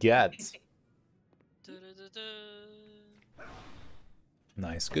of the Gads. Da-da-da-da.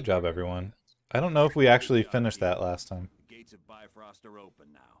 Nice. Good job, everyone. I don't know if we actually finished that last time. The gates of Bifrost are open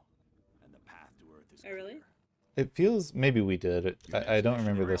now, and the path to Earth is Oh, really? clear. It feels... Maybe we did. Your I don't next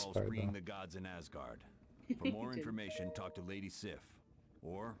remember mission this involves part, freeing though. the gods in Asgard. For more information, talk to Lady Sif.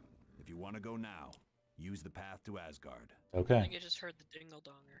 Or, if you want to go now, use the path to Asgard. I Okay. think I just heard the dingle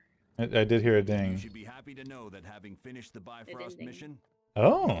donger. I did hear a You ding. should be happy to know that having finished the Bifrost ding. mission,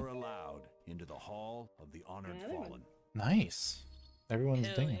 Oh, you're allowed into the Hall of the Honored Another one. Fallen. nice. Everyone's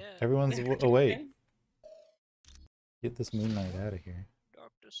Hell dinging. yeah. Everyone's awake. Get this Moon Knight out of here.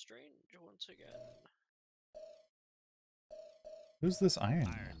 Doctor Strange once again. Who's this Iron Man?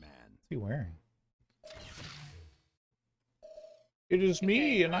 Iron Man. What's he wearing? It is me,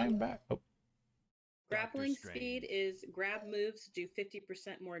 Okay, and I'm back. Oh, Grappling Strange. speed is grab moves do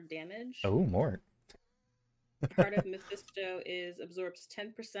 50% more damage. oh, more. Heart of Mephisto is absorbs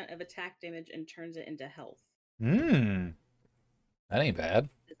 10% of attack damage and turns it into health. Mmm. That ain't bad.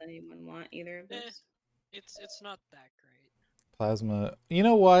 Does anyone want either of those? It's not that great. Plasma. You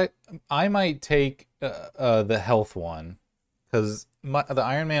know what? I might take the health one. Because the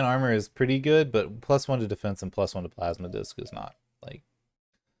Iron Man armor is pretty good, but +1 to defense and +1 to plasma disc is not, like,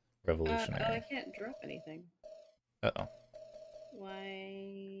 Oh, I revolutionary. can't drop anything. Uh-oh.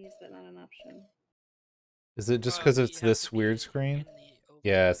 Why is that not an option? Is it just because You it's have this to be weird in screen? the open.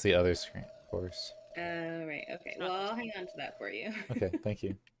 Yeah, it's the other screen, of course. Right, okay. not Well, this I'll hang on to that for you. Okay, thank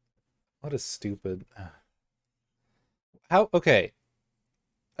you. What a stupid... How... Okay.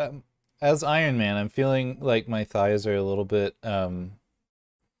 As Iron Man, I'm feeling like my thighs are a little bit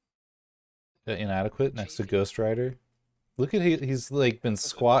inadequate next to Ghost Rider. Look at he's like been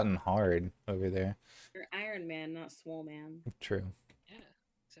squatting hard over there. You're Iron Man, not Swole Man. True. Yeah,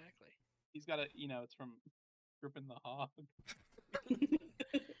 exactly. He's got a, it's from Gripping the Hog.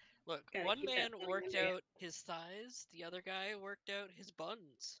 Look, Gotta one keep that man feeling worked under you. out his thighs, the other guy worked out his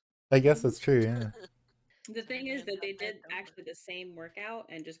buns. I guess that's true, yeah. The thing is that they did actually the same workout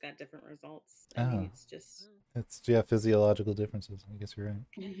and just got different results. I mean, it's just It's physiological differences. I guess you're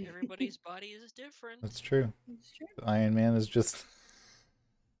right. Everybody's body is different. That's true. it's true. Iron Man is just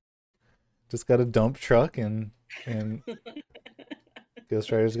got a dump truck and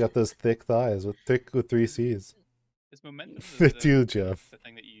Ghost Rider's got those thick thighs with 3 C's. This momentum They do, Jeff. the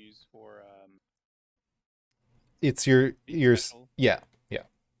thing that you use for It's your special. yeah.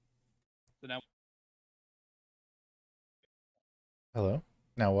 So now Hello?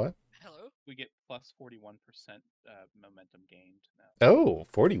 Now what? Hello? we get plus 41% momentum gained now. Oh,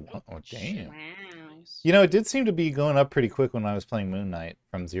 41. Oh, damn. Wow. Nice. You know, it did seem to be going up pretty quick when I was playing Moon Knight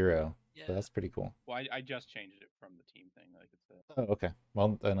from 0. Yeah. So that's pretty cool. Well, I just changed it from the team thing. Like it's Oh, okay.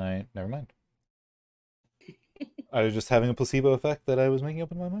 Well, then never mind. I was just having a placebo effect that I was making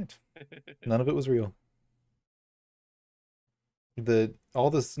up in my mind. None of it was real. All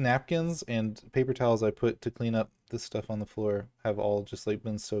the napkins and paper towels I put to clean up this stuff on the floor have all just like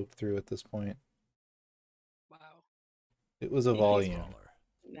been soaked through at this point. Wow. It was a volume.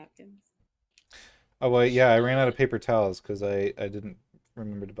 Napkins. Oh well, yeah, I ran out of paper towels because I didn't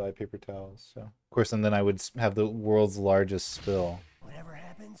remember to buy paper towels. So of course, and then I would have the world's largest spill. Whatever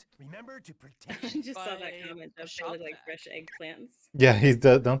happens, remember to protect. I just saw that By comment. a They shop look like vac. fresh eggplants. Yeah, he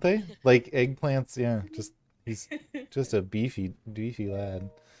does, don't they? Like eggplants. Yeah, he's just a beefy lad.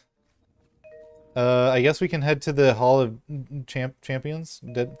 I guess we can head to the Hall of Champions,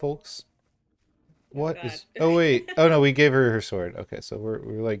 dead folks. What God. is? Oh wait. Oh no, we gave her sword. Okay, so we're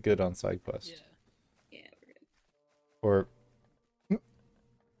like good on side quest. Yeah. Yeah, we're good. Or Oh,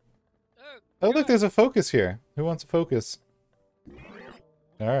 oh look, God. there's a focus here. Who wants a focus?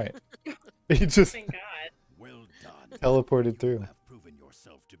 All right. He just Thank God. Well done. teleported You through. have proven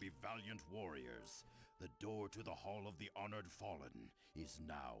yourself to be valiant warriors. The door to the Hall of the Honored Fallen is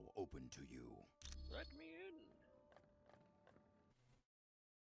now open to you. Let me in.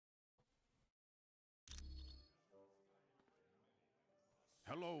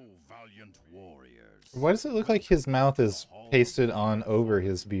 Hello, valiant warriors. Why does it look like his mouth is pasted on over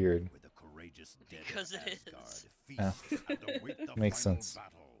his beard? Where the courageous dead of Because it Asgard is. feast and await the Makes final sense.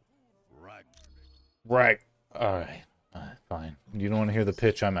 battle. Rag- Right. All right. Fine. You don't want to hear the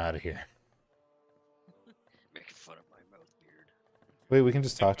pitch? I'm out of here. Making fun of my mouth beard. Wait, we can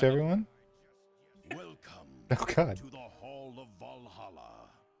just talk to everyone? Welcome Oh God. to the Hall of Valhalla.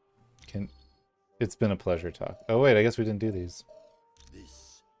 It's been a pleasure talk. Oh wait, I guess we didn't do these.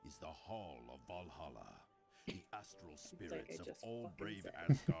 This is the Hall of Valhalla. The astral spirits of just all fucking brave said.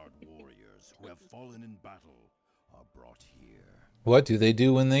 Asgard warriors who have fallen in battle are brought here. What do they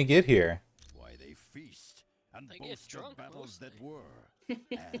do when they get here? Why they feast and They get boast drunk, of battles that mostly. were,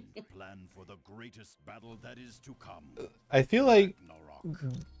 and plan for the greatest battle that is to come. I feel like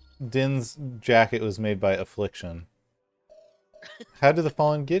Ragnarok. Din's jacket was made by Affliction. How did the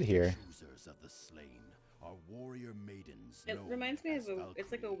Fallen get here? Choosers of the slain are warrior maidens. It known reminds me as of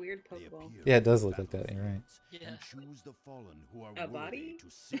it's like a Valkyrie. weird They Pokeball. appear Yeah, it does on look like that, you're right. battlefields Yeah. And choose the fallen who are A worthy body? to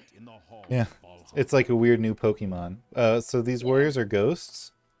sit in the hall Yeah, of Valhalla. it's like a weird new Pokemon. So these warriors are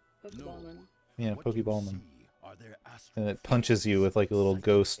ghosts? Pokeballman. Yeah, What you Pokeballman. see are their astral And it punches you with like a little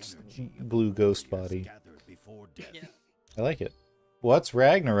ghost, blue ghost body. gathered before death. Yeah. I like it. What's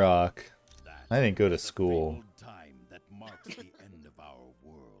Ragnarok? That I didn't go to is the school. fabled time that marks the end of our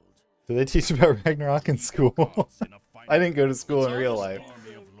world. Do they teach about Ragnarok in school? Gods in a I didn't go to final school in It's real honestly life.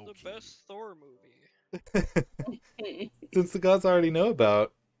 army of The Loki. best Thor movie. Since the gods already know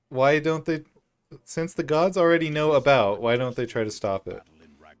about, why don't they? Since the gods already know about, why don't they try to stop it? Battle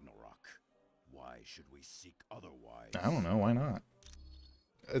in Ragnarok. Why should we seek otherwise? I don't know. Why not?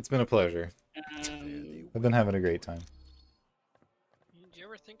 It's been a pleasure. I've been having a great time. Did you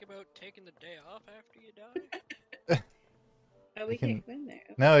ever think about taking the day off after you die? Oh, we I can- can't go in there.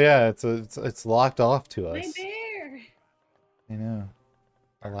 No, yeah, it's locked off to My us. bear. I know.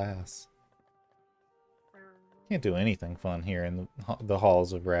 Alas, can't do anything fun here in the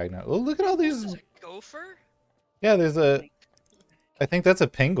halls of Ragnarok. Oh, look at all Is these. it gopher? Yeah, there's a. I think that's a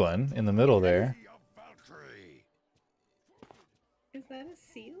penguin in the middle there. Sea of Valkyrie. Is that a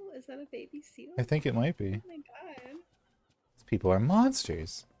seal? Is that a baby seal? I think it might be. Oh my god. These people are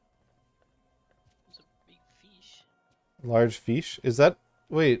monsters. It's a big fish. Large fish. Is that?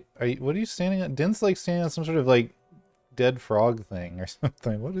 Wait, what are you standing on? Din's like standing on some sort of like dead frog thing or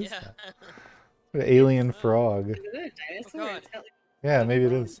something. What is Yeah. that? An alien frog. Is it a dinosaur? God. It's got, like, Yeah, maybe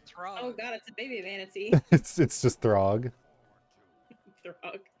it is. Throg. oh god, it's a baby manatee. It's just Throg.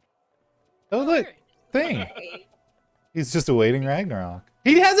 Throg. Oh look, Alright. thing. Hey. He's just awaiting Ragnarok.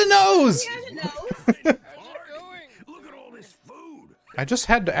 He has a nose. He has a nose. How's it going? Look at all this food. I just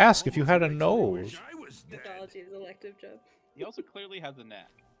had to ask if you had a I nose. wish I was Mythology is elective job. He also clearly has a neck.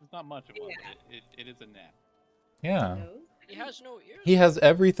 It's not much of one. Yeah. But it is a neck. Yeah. Nose? He has no ears. He has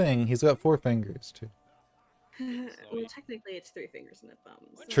everything. He's got 4 fingers too. Well, technically it's 3 fingers and a thumb.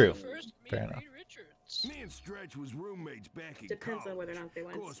 When so- True. did you first meet Fair enough. Reed Richards? Me and Stretch was roommates back in Depends college. on whether or not they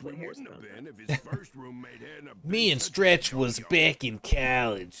want Of to course, split we hairs wouldn't have about been that. if his first roommate hadn't been Me and such a Stretch was yo-yo. back in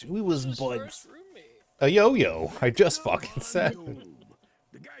college. We was His buds. first roommate. A yo-yo. I just fucking said.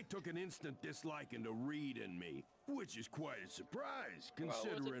 The guy took an instant disliking to Reed and me, which is quite a surprise, Well, with a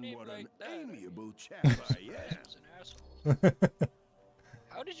considering name what like an that, I mean, amiable chap I am. He's an asshole.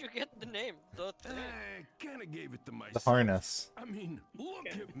 How did you get the name? The Thing? I kind of gave it to myself. The harness. I mean, look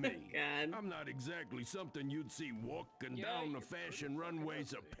at me. God. I'm not exactly something you'd see walking Yeah, down the you're fashion pretty fucking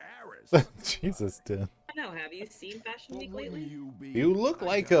runways of ugly. Paris. Jesus, dude. I know. Have you seen Fashion Week Well, lately? wouldn't you be? You look I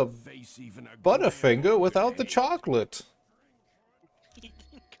like got a face even a Butterfinger gram without the overhead. chocolate.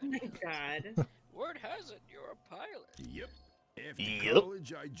 Oh my God. Word has it, you're a pilot. Yep. After Yep.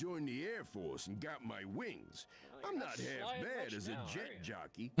 college, I joined the Air Force and got my wings. Well, I'm you're not not half flying bad much as a now, jet are you?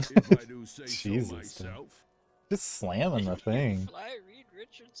 jockey, if I do say Jesus, so dude. myself. Just slamming the thing. Fly Reed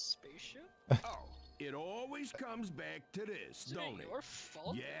Richards' spaceship? Oh, it always comes back to this, Is don't it it? your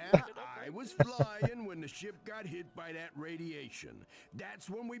fault? you Yeah, ended up I like was this? flying when the ship got hit by that radiation. That's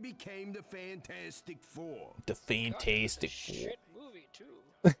when we became the Fantastic Four. The God, it's a Fantastic Four. shit movie, too.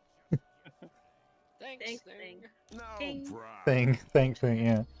 Thanks, Thanks, Thing. No Ding. problem. Thing,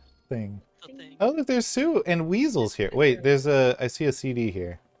 yeah. Thing. The Thing. Oh, look, there's Sue and Weasel's here. Wait, there's I see a CD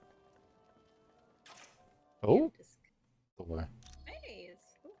here. Oh, Thor. Nice.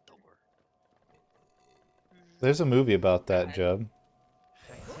 Thor. There's a movie about that, Jub.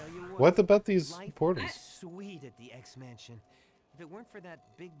 I tell you What about these life portals? is sweet at the X Mansion. If it weren't for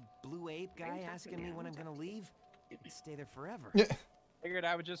that big blue ape guy talk asking to me me, when I'm I'm gonna leave, I'd stay there forever. Yeah. Figured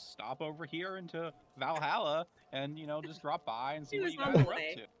I would just stop over here into Valhalla and, you know, just drop by and see It what was you on guys the are up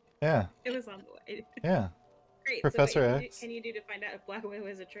way. to. Yeah, It was on the way. yeah. Great. Professor so what X. can you do to find out if Black Widow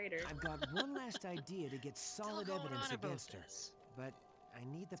is a traitor? I've got one last idea to get solid Still going evidence on about against her, this. but I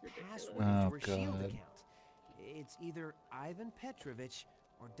need the ridiculous. password Oh, to her shield God. account. It's either Ivan Petrovich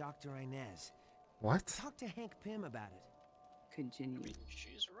or Dr. Inez. What? Talk to Hank Pym about it. I mean,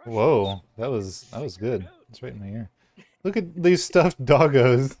 she's Russian. Whoa, that was good. It's right in my ear. Look at these stuffed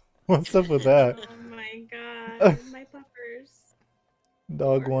doggos. What's up with that? Oh my God, my puppers.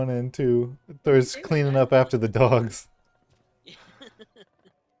 Dog 1 and 2. Thor's cleaning up after the dogs.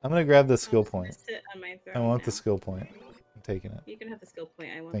 I'm gonna grab the skill I'm just gonna point. sit on my I throne want now. the skill point. I'm taking it. You can have the skill point.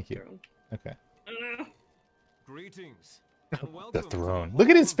 I want Thank the you. throne. Okay. Oh no. Greetings. The throne. Look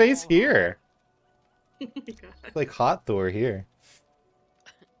at his face here. Oh my God. It's like hot Thor here.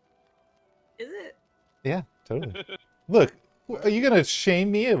 Is it? Yeah, totally. Look, are you gonna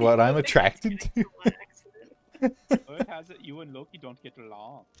shame me at what I'm attracted to? Word has it you and Loki don't get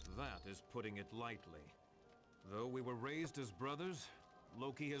along. That is putting it lightly. Though we were raised as brothers,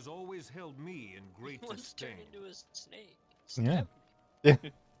 Loki has always held me in great He wants to turn disdain. into a snake. Yeah. Stab Yeah.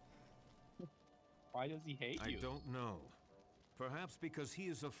 Why does he hate I you? don't know. Perhaps because he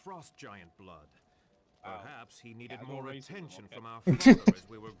is of frost giant blood. Perhaps he needed Casual more racism, attention okay. from our father as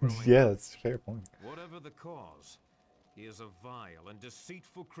we were growing Yeah, up. it's a fair point. Whatever the cause, he is a vile and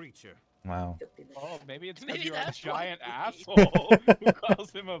deceitful creature. Wow. Oh, maybe it's Maybe because you're a that's why giant he- asshole who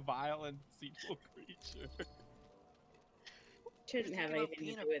calls him a vile and deceitful creature. Shouldn't have Think about anything to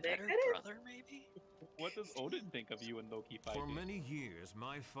being do a with it. better Could it? brother, maybe? What does Odin think of you and Loki fighting? For many years,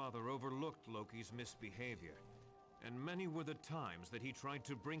 my father overlooked Loki's misbehavior, and many were the times that he tried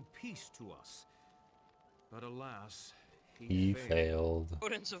to bring peace to us. But alas, He failed.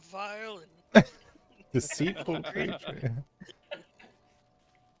 Odin's a vile and Deceitful creature.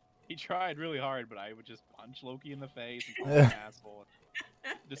 He tried really hard, but I would just punch Loki in the face and call him an asshole,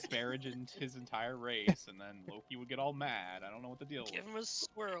 and disparage his entire race, and then Loki would get all mad. I don't know what the deal was. give him a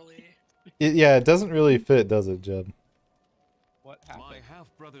swirly. Yeah, it doesn't really fit, does it, Jeb? What happened? My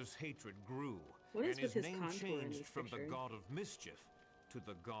half-brother's hatred grew, What is and with his his name contour in changed this from the picture? god of mischief to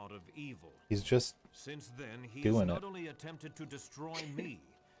the god of evil. He's just Since then, he Doing has it. not only attempted to destroy me,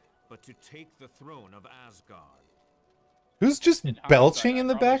 but to take the throne of Asgard. who's just In hindsight, belching I in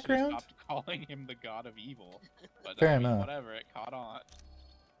the probably should've background? stopped calling him the god of evil. But Fair I mean, enough. whatever, it caught on.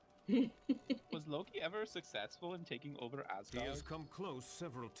 Was Loki ever successful in taking over He Asgard? has come close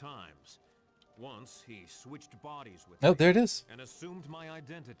several times. Once, he switched bodies with Oh, me there it is. and assumed my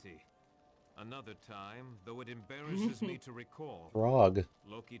identity. Another time, though it embarrasses me to recall, Frog.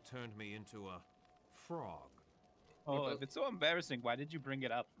 Loki turned me into a frog. Oh, if it's so embarrassing, why did you bring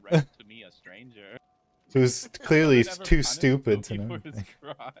it up right to me, a stranger? Who's clearly Never too punished stupid to Loki know for his anything.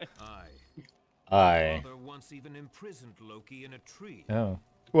 crime. Aye. Father once even imprisoned Loki in a tree. Oh.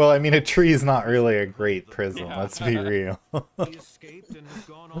 Well, I mean, a tree is not really a great prison. Let's be real. He escaped and has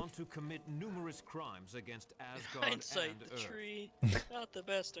gone on to commit numerous crimes against Asgard Hindsight, and the Earth. tree, not the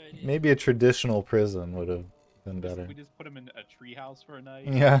best idea. Maybe a traditional prison would have been better. We just put him in a tree house for a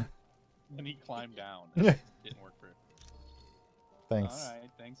night. Yeah. And he climbed down. Yeah. Didn't work for him. Thanks. Alright,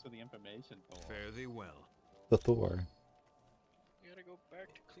 thanks for the information, Thor. Fare thee well. The Thor. You gotta go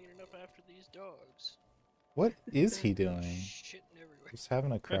back to cleaning up after these dogs. What is he doing? Shitting everywhere. Just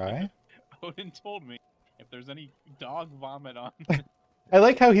having a cry? Odin told me if there's any dog vomit on I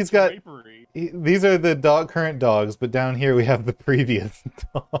like how he's got... drapery. These are the current dogs, but down here we have the previous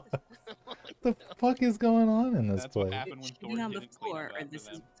dog. What the fuck is going on in this That's what place? happened when Thor Shitting on the didn't clean floor, up or after this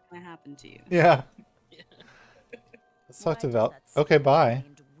them. is what's gonna happen to you. Yeah. Let's talk to Val. Okay, bye.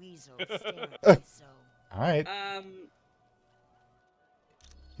 Alright.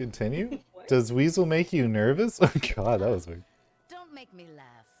 Continue? What? Does Weasel make you nervous? Oh god, that was weird. Don't make me laugh.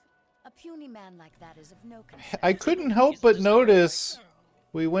 A puny man like that is of no concern. I couldn't help but notice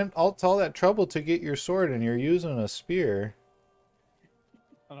we went to all that trouble to get your sword and you're using a spear.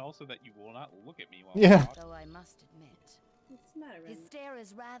 And also that you will not look at me while Yeah. I talk. Though I must admit, What's the matter, his Ren? stare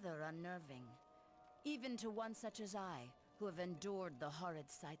is rather unnerving. Even to one such as I, who have endured the horrid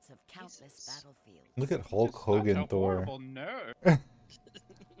sights of countless Jesus. battlefields. Look at Hulk Just Hogan such a Thor. horrible nerd.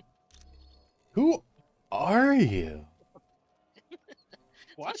 Who are you?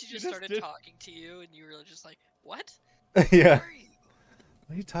 What? She You just started did- talking to you, and you were just like, "What? Yeah. Who are you?"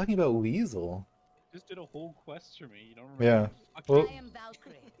 What are you talking about, Weasel? Just did a whole quest for me. You don't remember? Yeah. Fuck Well, I am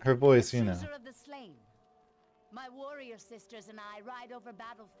Valkyrie, her voice, the you know. chooser of the slain. My warrior sisters and I ride over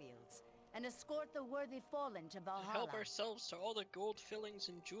battlefields and escort the worthy fallen to To Valhalla. help ourselves to all the gold fillings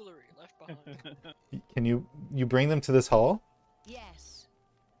and jewelry left behind. Can you bring them to this hall? Yes.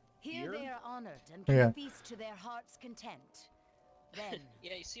 Here Here? they are honored and can Yeah. feast to their heart's content. Then,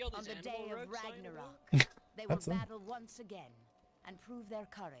 Yeah, you see all on these the animal day of rugs lying about? Ragnarok, they will That's them. battle once again and prove their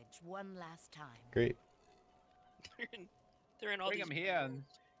courage one last time. Great. They're in all Bring these them here and,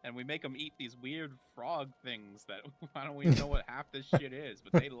 worlds. and we make them eat these weird frog things that I don't even know what half this shit is,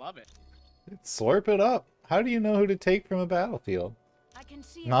 but they love it. Slurp it up. How do you know who to take from a battlefield? I can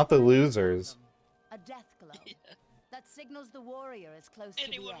see a Not the fire losers. above them, a death glow Yeah. that signals the warrior is close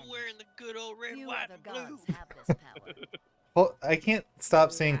Anyone to the end. wearing the good old red, Few white, other and blue. gods have this power. Well, I can't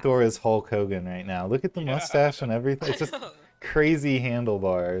stop seeing Thor as Hulk Hogan right now. Look at the Yeah. mustache and everything. It's just crazy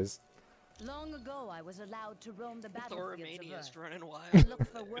handlebars. Long ago, I was allowed to roam the battlefields of Thoramania's Earth running wild. and look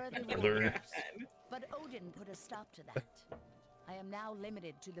for worthy Blur. warriors. But Odin put a stop to that. I am now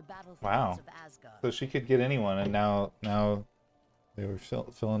limited to the battlefields Wow. of Asgard. So she could get anyone, and now they were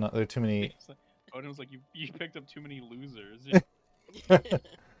filling up. There are too many. It's like- Odin was like, you picked up too many losers.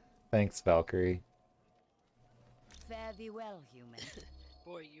 Thanks, Valkyrie. Fare thee well, human.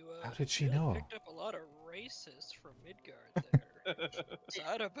 Boy, you How did she really know? picked up a lot of racists from Midgard there. What's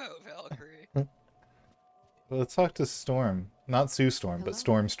that about, Valkyrie? Well, let's talk to Storm. Not Sue Storm, but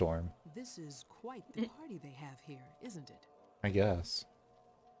Hello? Storm. This is quite the party they have here, isn't it? I guess.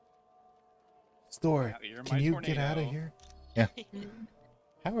 Thor, Out here, can my you get out of tornado. here? Yeah.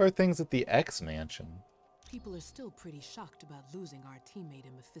 How are things at the X Mansion? People are still pretty shocked about losing our teammate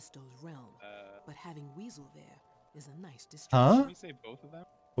in Mephisto's realm, but having Weasel there is a nice distraction. Huh? Did we say both of them?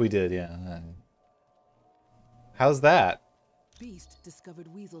 We did, yeah. How's that? Beast discovered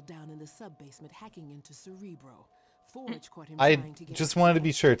Weasel down in the sub-basement hacking into Cerebro. Forge caught him I trying to get just to wanted to the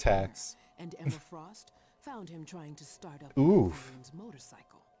be sure, X Square, Tax. And Emma Frost found him trying to start up Oof. Wolverine's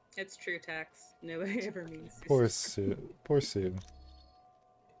motorcycle. It's true, Tax. Nobody ever means. Poor Sue. Poor Sue.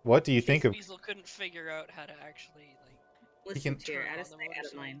 What do you think of? Weasel couldn't figure out how to actually like Listen can- to her, turn out on of the sight, out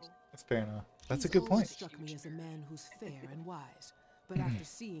of mind. motorcycle. That's fair enough. That's a He's good always point. struck me as a man who's fair and wise, but after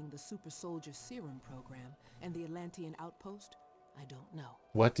seeing the super soldier serum program and the Atlantean outpost, I don't know.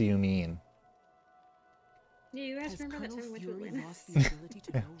 What do you mean? Yeah, you guys Has remember that Colonel time we went to Fury Atlantis? lost the ability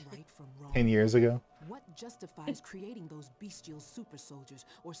to know right from wrong? 10 years ago? What justifies creating those bestial super soldiers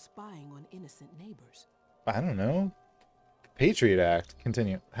or spying on innocent neighbors? I don't know. Patriot Act.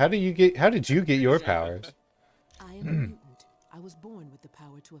 Continue. How did you get your powers? I am a mutant. I was born with the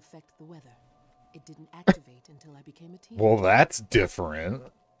power to affect the weather. It didn't activate until I became a teenager. Well, that's different.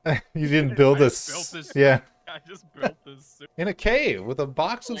 You didn't build I a just built this. yeah, I just built this suit, in a cave with a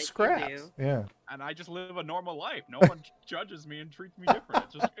box of Like you scraps. do. Yeah. and I just live a normal life. No one judges me and treats me different.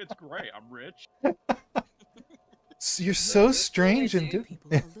 It's great. I'm rich. You're so strange and Some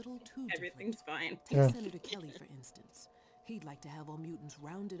people are a little too different. Everything's fine. Take Yeah. Senator Kelly, for instance. He'd like to have all mutants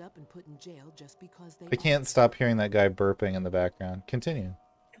rounded up and put in jail just because they I can't stop hearing that guy burping in the background. Continue.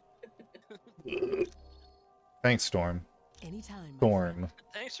 Thanks, Storm. Anytime. Storm.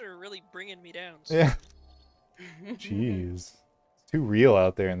 Thanks for really bringing me down. Yeah. Jeez. It's too real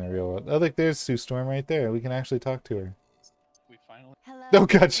out there in the real world. Oh, look, there's Sue Storm right there. We can actually talk to her. We finally. Oh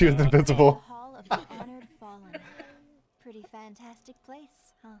god, she was invincible. Hall of the Honored Fallen. Pretty fantastic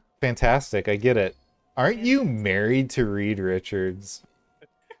place, huh? Fantastic, I get it. Aren't you married to Reed Richards?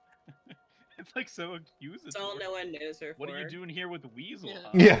 It's like so accusatory. That's all no one knows her What for. are you doing here with Weasel?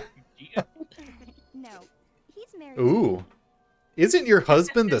 Yeah. No, he's married. Ooh. Isn't your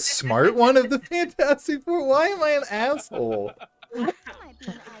husband the smart one of the Fantastic Four? Why am I an asshole? Might be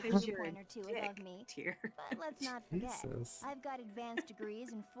an IQ point or two above me, Dear. but let's not forget, Jesus. I've got advanced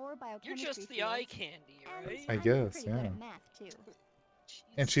degrees in 4 biochemistry You're just the fields, eye candy, and right? I I'm guess, pretty good yeah. at math too.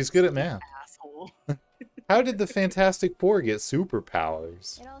 And she's good at math. Asshole. How did the Fantastic Four get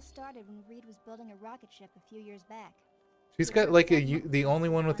superpowers? It all started when Reed was building a rocket ship a few years back. She's got like the only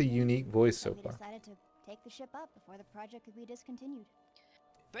one with a unique voice so And we far. decided to take the ship up before the project could be discontinued.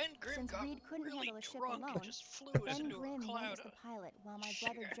 Ben Grimm Since got Reed couldn't really handle a ship drunk alone, and just flew us Ben into a Grimm went cloud as the of pilot, while my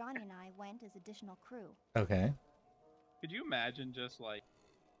brother sugar. Johnny and I went as additional crew. Okay. Could you imagine just like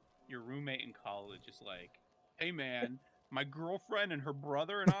your roommate in college is like, hey man, my girlfriend and her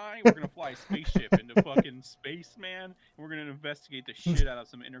brother and I, we're gonna fly a spaceship into fucking space, man. And we're gonna investigate the shit out of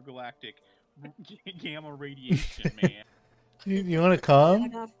some intergalactic gamma radiation, man. You want to I come?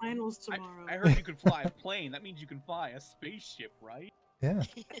 got finals tomorrow. I heard you can fly a plane. That means you can fly a spaceship, right? Yeah.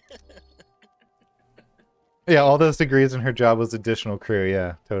 Yeah, all those degrees in her job was additional crew.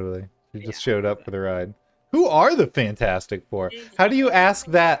 Yeah, totally. She just showed up for the ride. Who are the Fantastic Four? How do you ask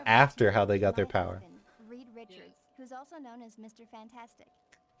that after how they got their My power? husband, Reed Richards, who's also known as Mr. Fantastic.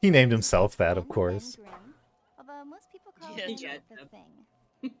 He named himself that, of Ben course. Grimm, although most people call Yeah, him yeah, the Deb.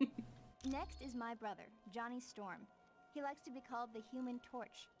 Thing. Next is my brother, Johnny Storm. He likes to be called the Human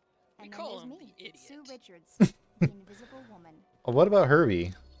Torch. We And then call there's him me, the idiot. Sue Richards, the Invisible Woman. What about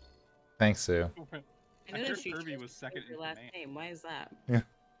Herbie? Thanks, Sue. I know I that heard she Herbie chose was to second change her in last command. name. Why is that?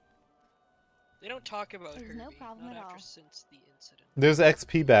 They don't talk about There's Herbie, no problem not at after all. since the incident. There's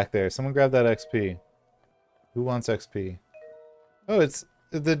XP back there. Someone grab that XP. Who wants XP? Oh, it's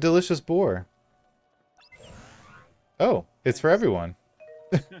the delicious boar. Oh, it's for everyone.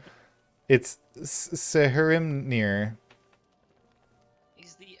 It's Sphirna.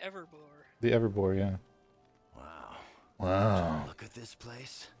 He's the Everbore. The Everboar, yeah. Wow. Wow. Look at this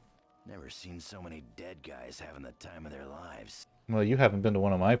place. Never seen so many dead guys having the time of their lives. Well, you haven't been to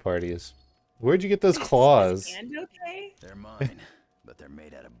one of my parties. Where'd you get those claws? And okay? They're mine, but they're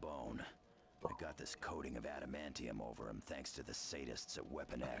made out of bone. I got this coating of adamantium over them thanks to the sadists at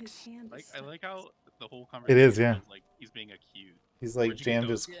Weapon X. I like how the whole It conversation is, yeah. feels like he's being accused. He's like Where'd you get jammed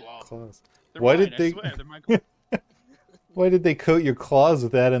those his claws? claws. They're Why mine, did I they? swear, they're my claws. Why did they coat your claws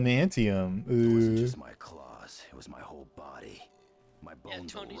with adamantium? It wasn't Ooh. just my claws, it was my whole body. My Yeah,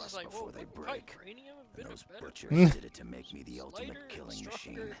 bones will Tony's just rust like, before whoa, they wouldn't break. vibranium have And been those a better butchers did it to make me the ultimate Lighter and killing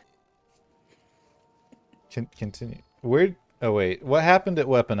machine. stronger. Continue. Where? Oh wait, what happened at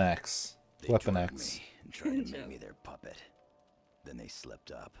Weapon X? They Weapon drugged X. me and tried to make me their puppet. Then they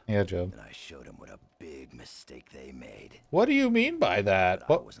slipped up. Yeah, Job. And I showed them what a big mistake they made. What do you mean by that? But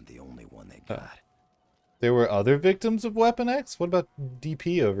I What? wasn't the only one they got. There were other victims of Weapon X? What about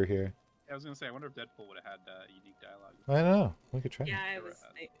DP over here? I was gonna say, I wonder if Deadpool would have had unique dialogue. I don't know. We could try. Yeah, I was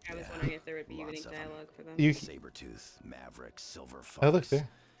wondering if there would be Lots unique of 'em. dialogue for them. You- Sabretooth, Maverick, Silver Fox. Oh, look there.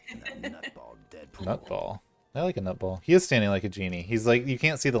 And that nutball Deadpool. Nutball. I like a nutball. He is standing like a genie. He's like, you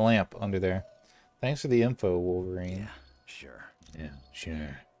can't see the lamp under there. Thanks for the info, Wolverine. Yeah, sure. Yeah,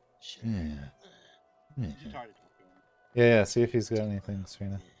 sure. Shit. Yeah. Yeah. She's hard to talk to him. Yeah, see if he's got anything,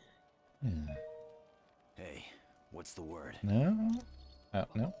 Sphirna. Yeah. Hey, what's the word? No? Oh,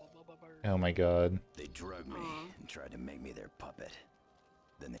 no? Oh my god. They drugged me and tried to make me their puppet.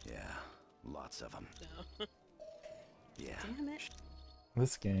 Then yeah, lots of them. No. Yeah. Damn it.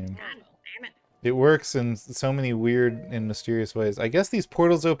 This game. God damn it. It works in so many weird and mysterious ways. I guess these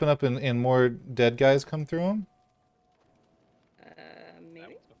portals open up and more dead guys come through them?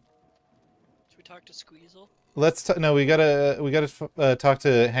 Maybe. Should we talk to Squeezel? Let's no, we gotta talk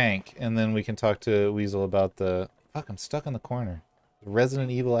to Hank, and then we can talk to Weasel about the... Fuck, I'm stuck in the corner. The Resident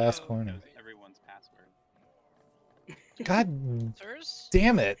Evil ass corner. Everyone's password. God Sirs?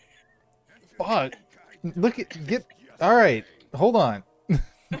 damn it. Fuck. Look at... Get... Alright, hold on.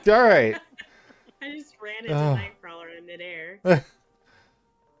 Alright. I just ran into Oh. Nightcrawler in midair.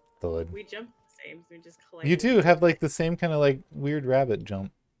 Thud. We jumped the same, so we just collided. You do have like the same kind of like weird rabbit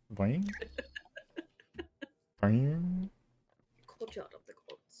jump. Boing. Boing. Cool shot of the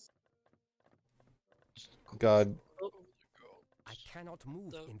quotes. God. Oh, I cannot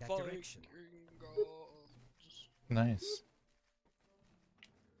move The in that Viking direction. gods. Nice.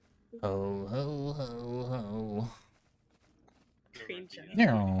 Ho ho ho ho. Green Giant.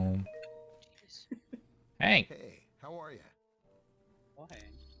 Yeah. Hey. Hey, how are you? Oh, hey.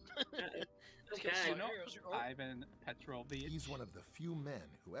 Oh, Let's get God. You some know heroes, oh. Ivan Petrovich? He's one of the few men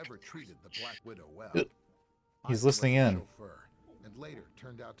who ever treated the Black Widow well. He's Ivan listening was her in. chauffeur, and later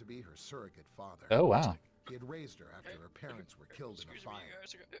turned out to be her surrogate father. Oh wow. He had raised her after her parents were killed in a Excuse me, fire.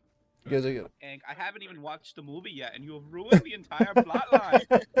 guys. You guys are good. And I haven't even watched the movie yet, and you have ruined the entire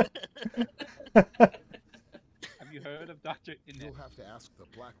plotline. Have you heard of Dr. You'll Inet? have to ask the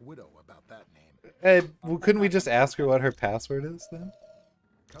Black Widow about that name. Hey, well, couldn't we just ask her what her password is then?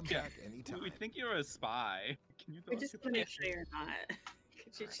 Come Yeah. back anytime. We think you're a spy. Can you We tell us just your want to make sure password? you're not.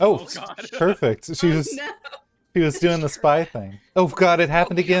 Could you just- Oh, God. perfect. She was no. she was doing the spy thing. Oh god, it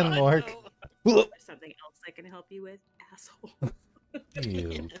happened again, Mork. There's something else I can help you with, asshole.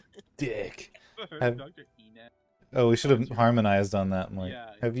 You dick. Ever heard Have- of Dr. Inet? Oh, we should have harmonized on that, Mork.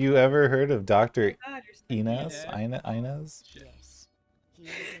 Yeah. Have you ever heard of Dr. God, you're so Inez? Yeah. Inez? Yes. He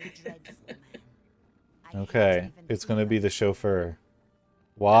is a dreadful man. I hate Okay, to even it's think gonna be of the it. chauffeur. That's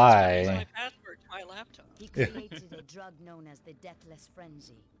Why? my password to my laptop. He created a drug known as the Deathless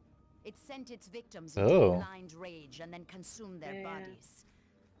Frenzy. It sent its victims into Oh. blind rage and then consumed their Yeah. bodies.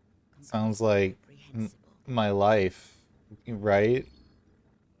 Sounds like Comprehensible. my life, right?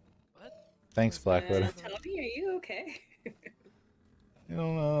 What? Thanks, Black Widow. Tell me, are you okay? I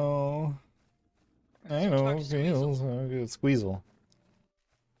don't know. I Talk know, to feels so good. Squeezle.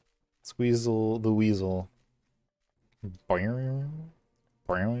 Squeezle the Weasel.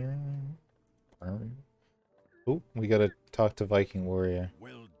 Oh, we gotta talk to Viking Warrior.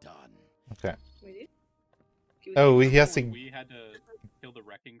 Well done. Okay. We do? Oh, he has to. We had to kill the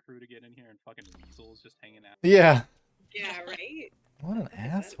wrecking crew to get in here, and fucking weasels just hanging out. Yeah. Yeah, right? What an What is that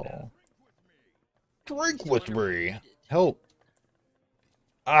asshole. about? Drink with me. Help.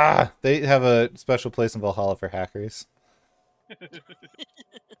 Ah, they have a special place in Valhalla for hackers.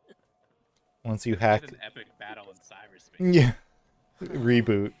 Once you hack. An epic battle in cyberspace. Yeah.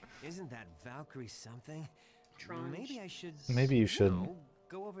 Reboot. Isn't that Valkyrie something? Tranche. Maybe I should. Maybe you shouldn't. know,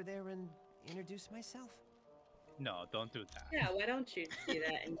 go over there and introduce myself. No, don't do that. Yeah, why don't you do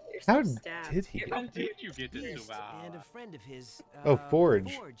that and get How yourself stabbed? did he? Get How rid of did it. you get to Yes, Valhalla? and a friend of his. Oh,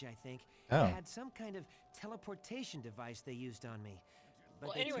 Forge. Forge, I think. Oh. Had some kind of teleportation device they used on me. But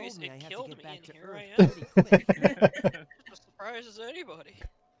Well, they anyways, told me it I had to killed get me, back and to here I Earth am. pretty quick. As surprised as anybody.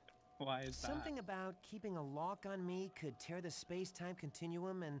 Why is that? Something about keeping a lock on me could tear the space-time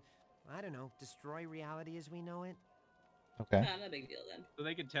continuum and, I don't know, destroy reality as we know it. Okay. No big deal then. So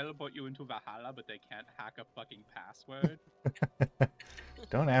they can teleport you into Valhalla, but they can't hack a fucking password?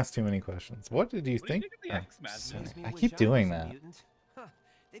 Don't ask too many questions. What did you What do you think? think of the Oh, X-Men? sorry. Makes me I wish keep was doing a that. mutant. Huh,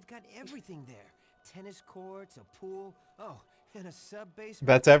 they've got everything there. Tennis courts, a pool, oh, and a sub-basement.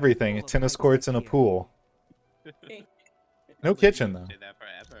 That's everything. full of Tennis high-tech courts and a gear. pool. No kitchen though. Say that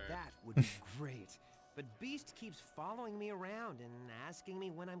forever. That would be great. But Beast keeps following me around and asking me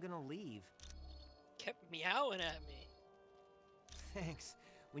when I'm gonna leave. Kept meowing at me. Thanks.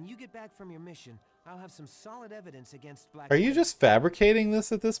 When you get back from your mission, I'll have some solid evidence against Black Are you Widow. just fabricating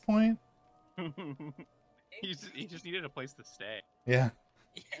this at this point? he just needed a place to stay. Yeah.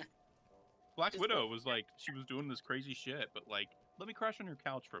 Yeah. Black Just Widow like- was like, she was doing this crazy shit, but like, let me crash on your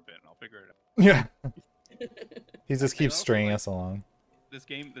couch for a bit and I'll figure it out. Yeah. He just And keeps also, stringing like, us along. This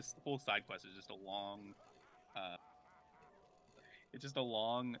game, this whole side quest is just a long, it's just a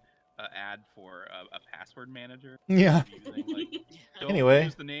long ad for a password manager. Yeah. Using, like, don't Anyway.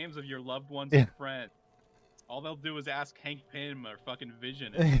 use the names of your loved ones Yeah. and friends. All they'll do is ask Hank Pym or fucking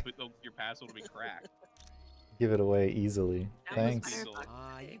Vision, and your password will be cracked. Give it away easily. That was Thanks. Firefox.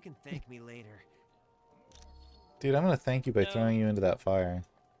 Ah, you can thank me later. Dude, I'm gonna thank you by No. throwing you into that fire.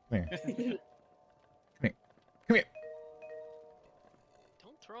 Come here. Come here.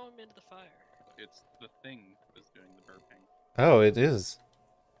 Don't throw him into the fire. It's the thing that's doing the burping. Oh, it is.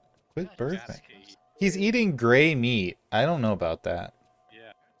 Quit God, burping. Cascade. He's eating gray meat. I don't know about that.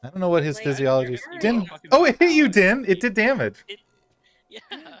 Yeah. I don't know what his Like, physiology is. you're Din. fucking Oh, it hit you, valid. Din. It did damage. Yeah.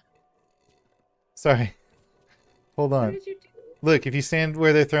 Sorry. Hold What on. did you do? Look, if you stand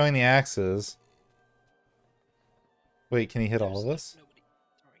where they're throwing the axes. Wait, can he hit all of us? Nobody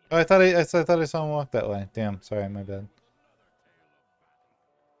throwing it. Oh, I thought I saw him walk that way. Damn, sorry, my bad.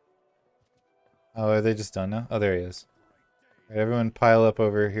 Oh, are they just done now? Oh, there he is. All right, everyone pile up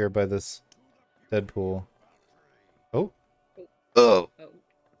over here by this Deadpool. Oh. Oh. Oh.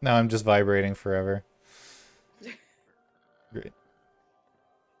 Now I'm just vibrating forever. Great.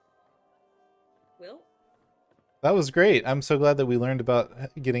 Will? That was great. I'm so glad that we learned about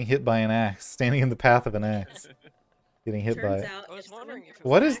getting hit by an axe, standing in the path of an axe, getting hit by Turns it. out, I was if wondering if it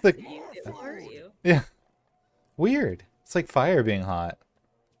What was is the? it will hurt you. Yeah, weird. It's like fire being hot.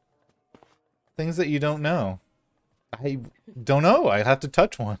 Things that you don't know. I don't know. I'd have to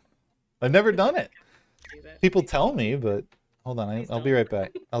touch one. I've never done it. People tell me, but hold on. I'll be right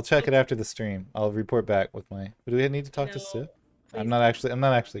back. I'll check it after the stream. I'll report back with my. Do we need to talk to Sif? I'm not actually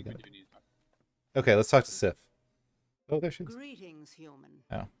gonna. Okay, let's talk to Sif. Oh, there she is. Greetings, human.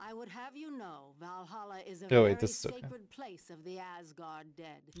 Oh. I would have you know, Valhalla is a Oh, wait, very this is okay. sacred place of the Asgard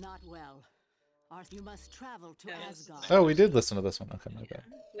dead. Not well. You must travel to Asgard. Oh, we did listen to this one. Okay, my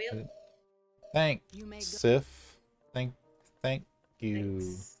bad. Thank Sif. Thank you.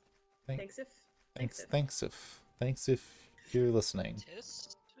 Thanks if. Thanks if you're listening.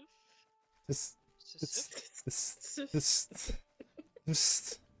 This.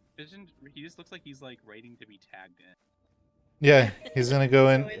 Vision, he just looks like he's like waiting to be tagged in. Yeah, he's gonna go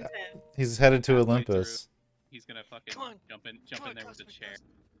in. He's headed to Olympus. He's gonna fucking jump in there with a chair.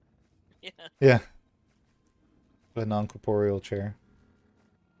 Yeah. Yeah. A non-corporeal chair.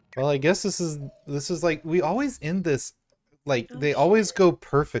 Well, I guess this is like we always end this like they always go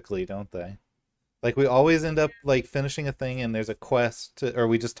perfectly, don't they? Like we always end up like finishing a thing and there's a quest to, or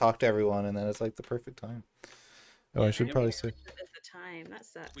we just talk to everyone and then it's like the perfect time. Oh, I should probably say. Time. That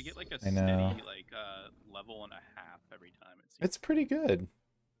sucks. We get like a I steady know. like level and a half every time. It seems. It's pretty good.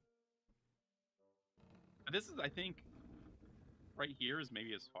 But this is, I think, right here is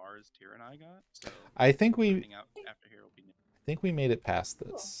maybe as far as Tyr and I got. So I think we everything out after here will be new. I think we made it past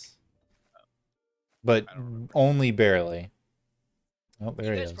this. But only barely. Oh,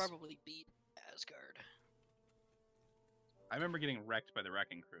 there he You guys is. probably beat Asgard. I remember getting wrecked by the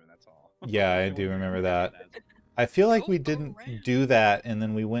wrecking crew, and that's all. Yeah, I do remember that. I feel like we didn't do that and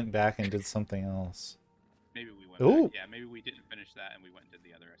then we went back and did something else. Maybe we went Ooh. back. Yeah, maybe we didn't finish that and we went and did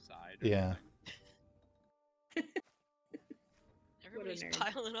the other side. or Yeah. Everybody's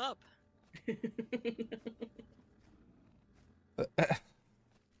piling up.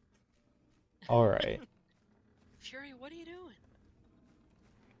 All right. Fury, what are you doing?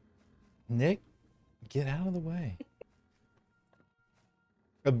 Nick, get out of the way.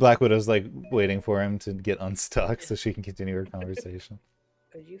 Black Widow's like waiting for him to get unstuck so she can continue her conversation.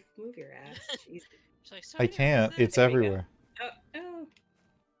 Could you move your ass? Jeez. I can't. It's There we go. everywhere. Oh.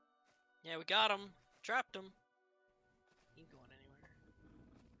 Yeah, we got him. Trapped him. He ain't going anywhere.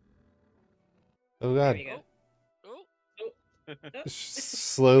 Oh god. There you go. Oh.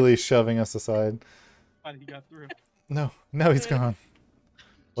 Slowly shoving us aside. How he got through. No, he's gone.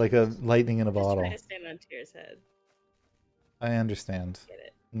 Like a lightning in a bottle. Trying to stand on Tyr's head. I understand. Get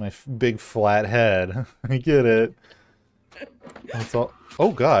it. My big flat head. I get it. That's all.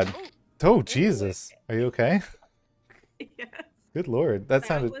 Oh god. Oh Jesus. Are you okay? Yes. Good lord. That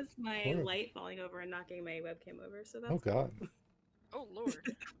sounded. was my horrible. light falling over and knocking my webcam over. So that's. Oh god. Oh lord.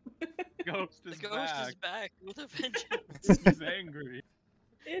 Ghost The is ghost back. is back with a vengeance. He's angry.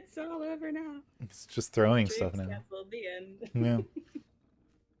 It's all over now. It's just throwing Dreams stuff now. canceled, the end. Yeah.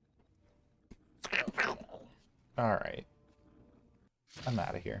 All right. I'm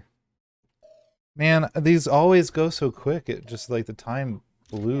out of here. Man, these always go so quick. It just like the time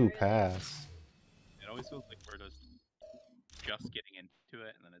blew past. It always feels like we're just getting into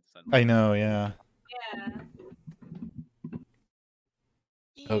it, and then it's suddenly. I know, yeah. Yeah.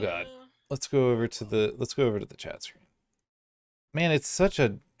 Oh god. Let's go over to the chat screen. Man, it's such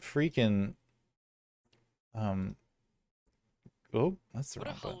a freaking oh, that's the What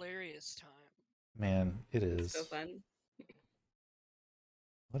a wrong button. hilarious time. Man, it is. So fun.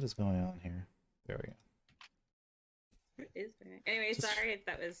 What is going on here? There we go. It is very... Anyway, sorry if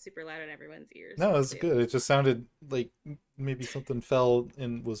that was super loud in everyone's ears. No, it's good. It just sounded like maybe something fell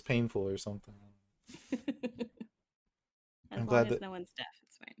and was painful or something. As glad long as that- no one's deaf,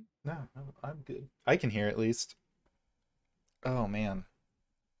 it's fine. No, I'm good. I can hear at least. Oh man.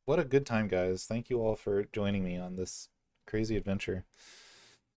 What a good time, guys. Thank you all for joining me on this crazy adventure.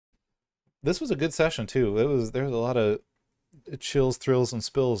 This was a good session too. There was a lot of chills, thrills, and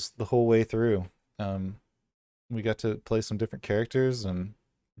spills the whole way through. We got to play some different characters and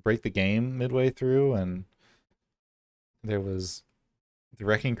break the game midway through, and there was the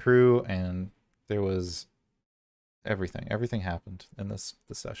wrecking crew, and there was everything. Everything happened in this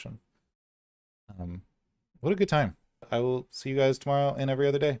session. What a good time. I will see you guys tomorrow and every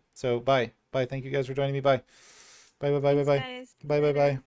other day. So bye. Bye. Thank you guys for joining me. Bye. Bye bye bye bye bye. Guys. Bye bye bye.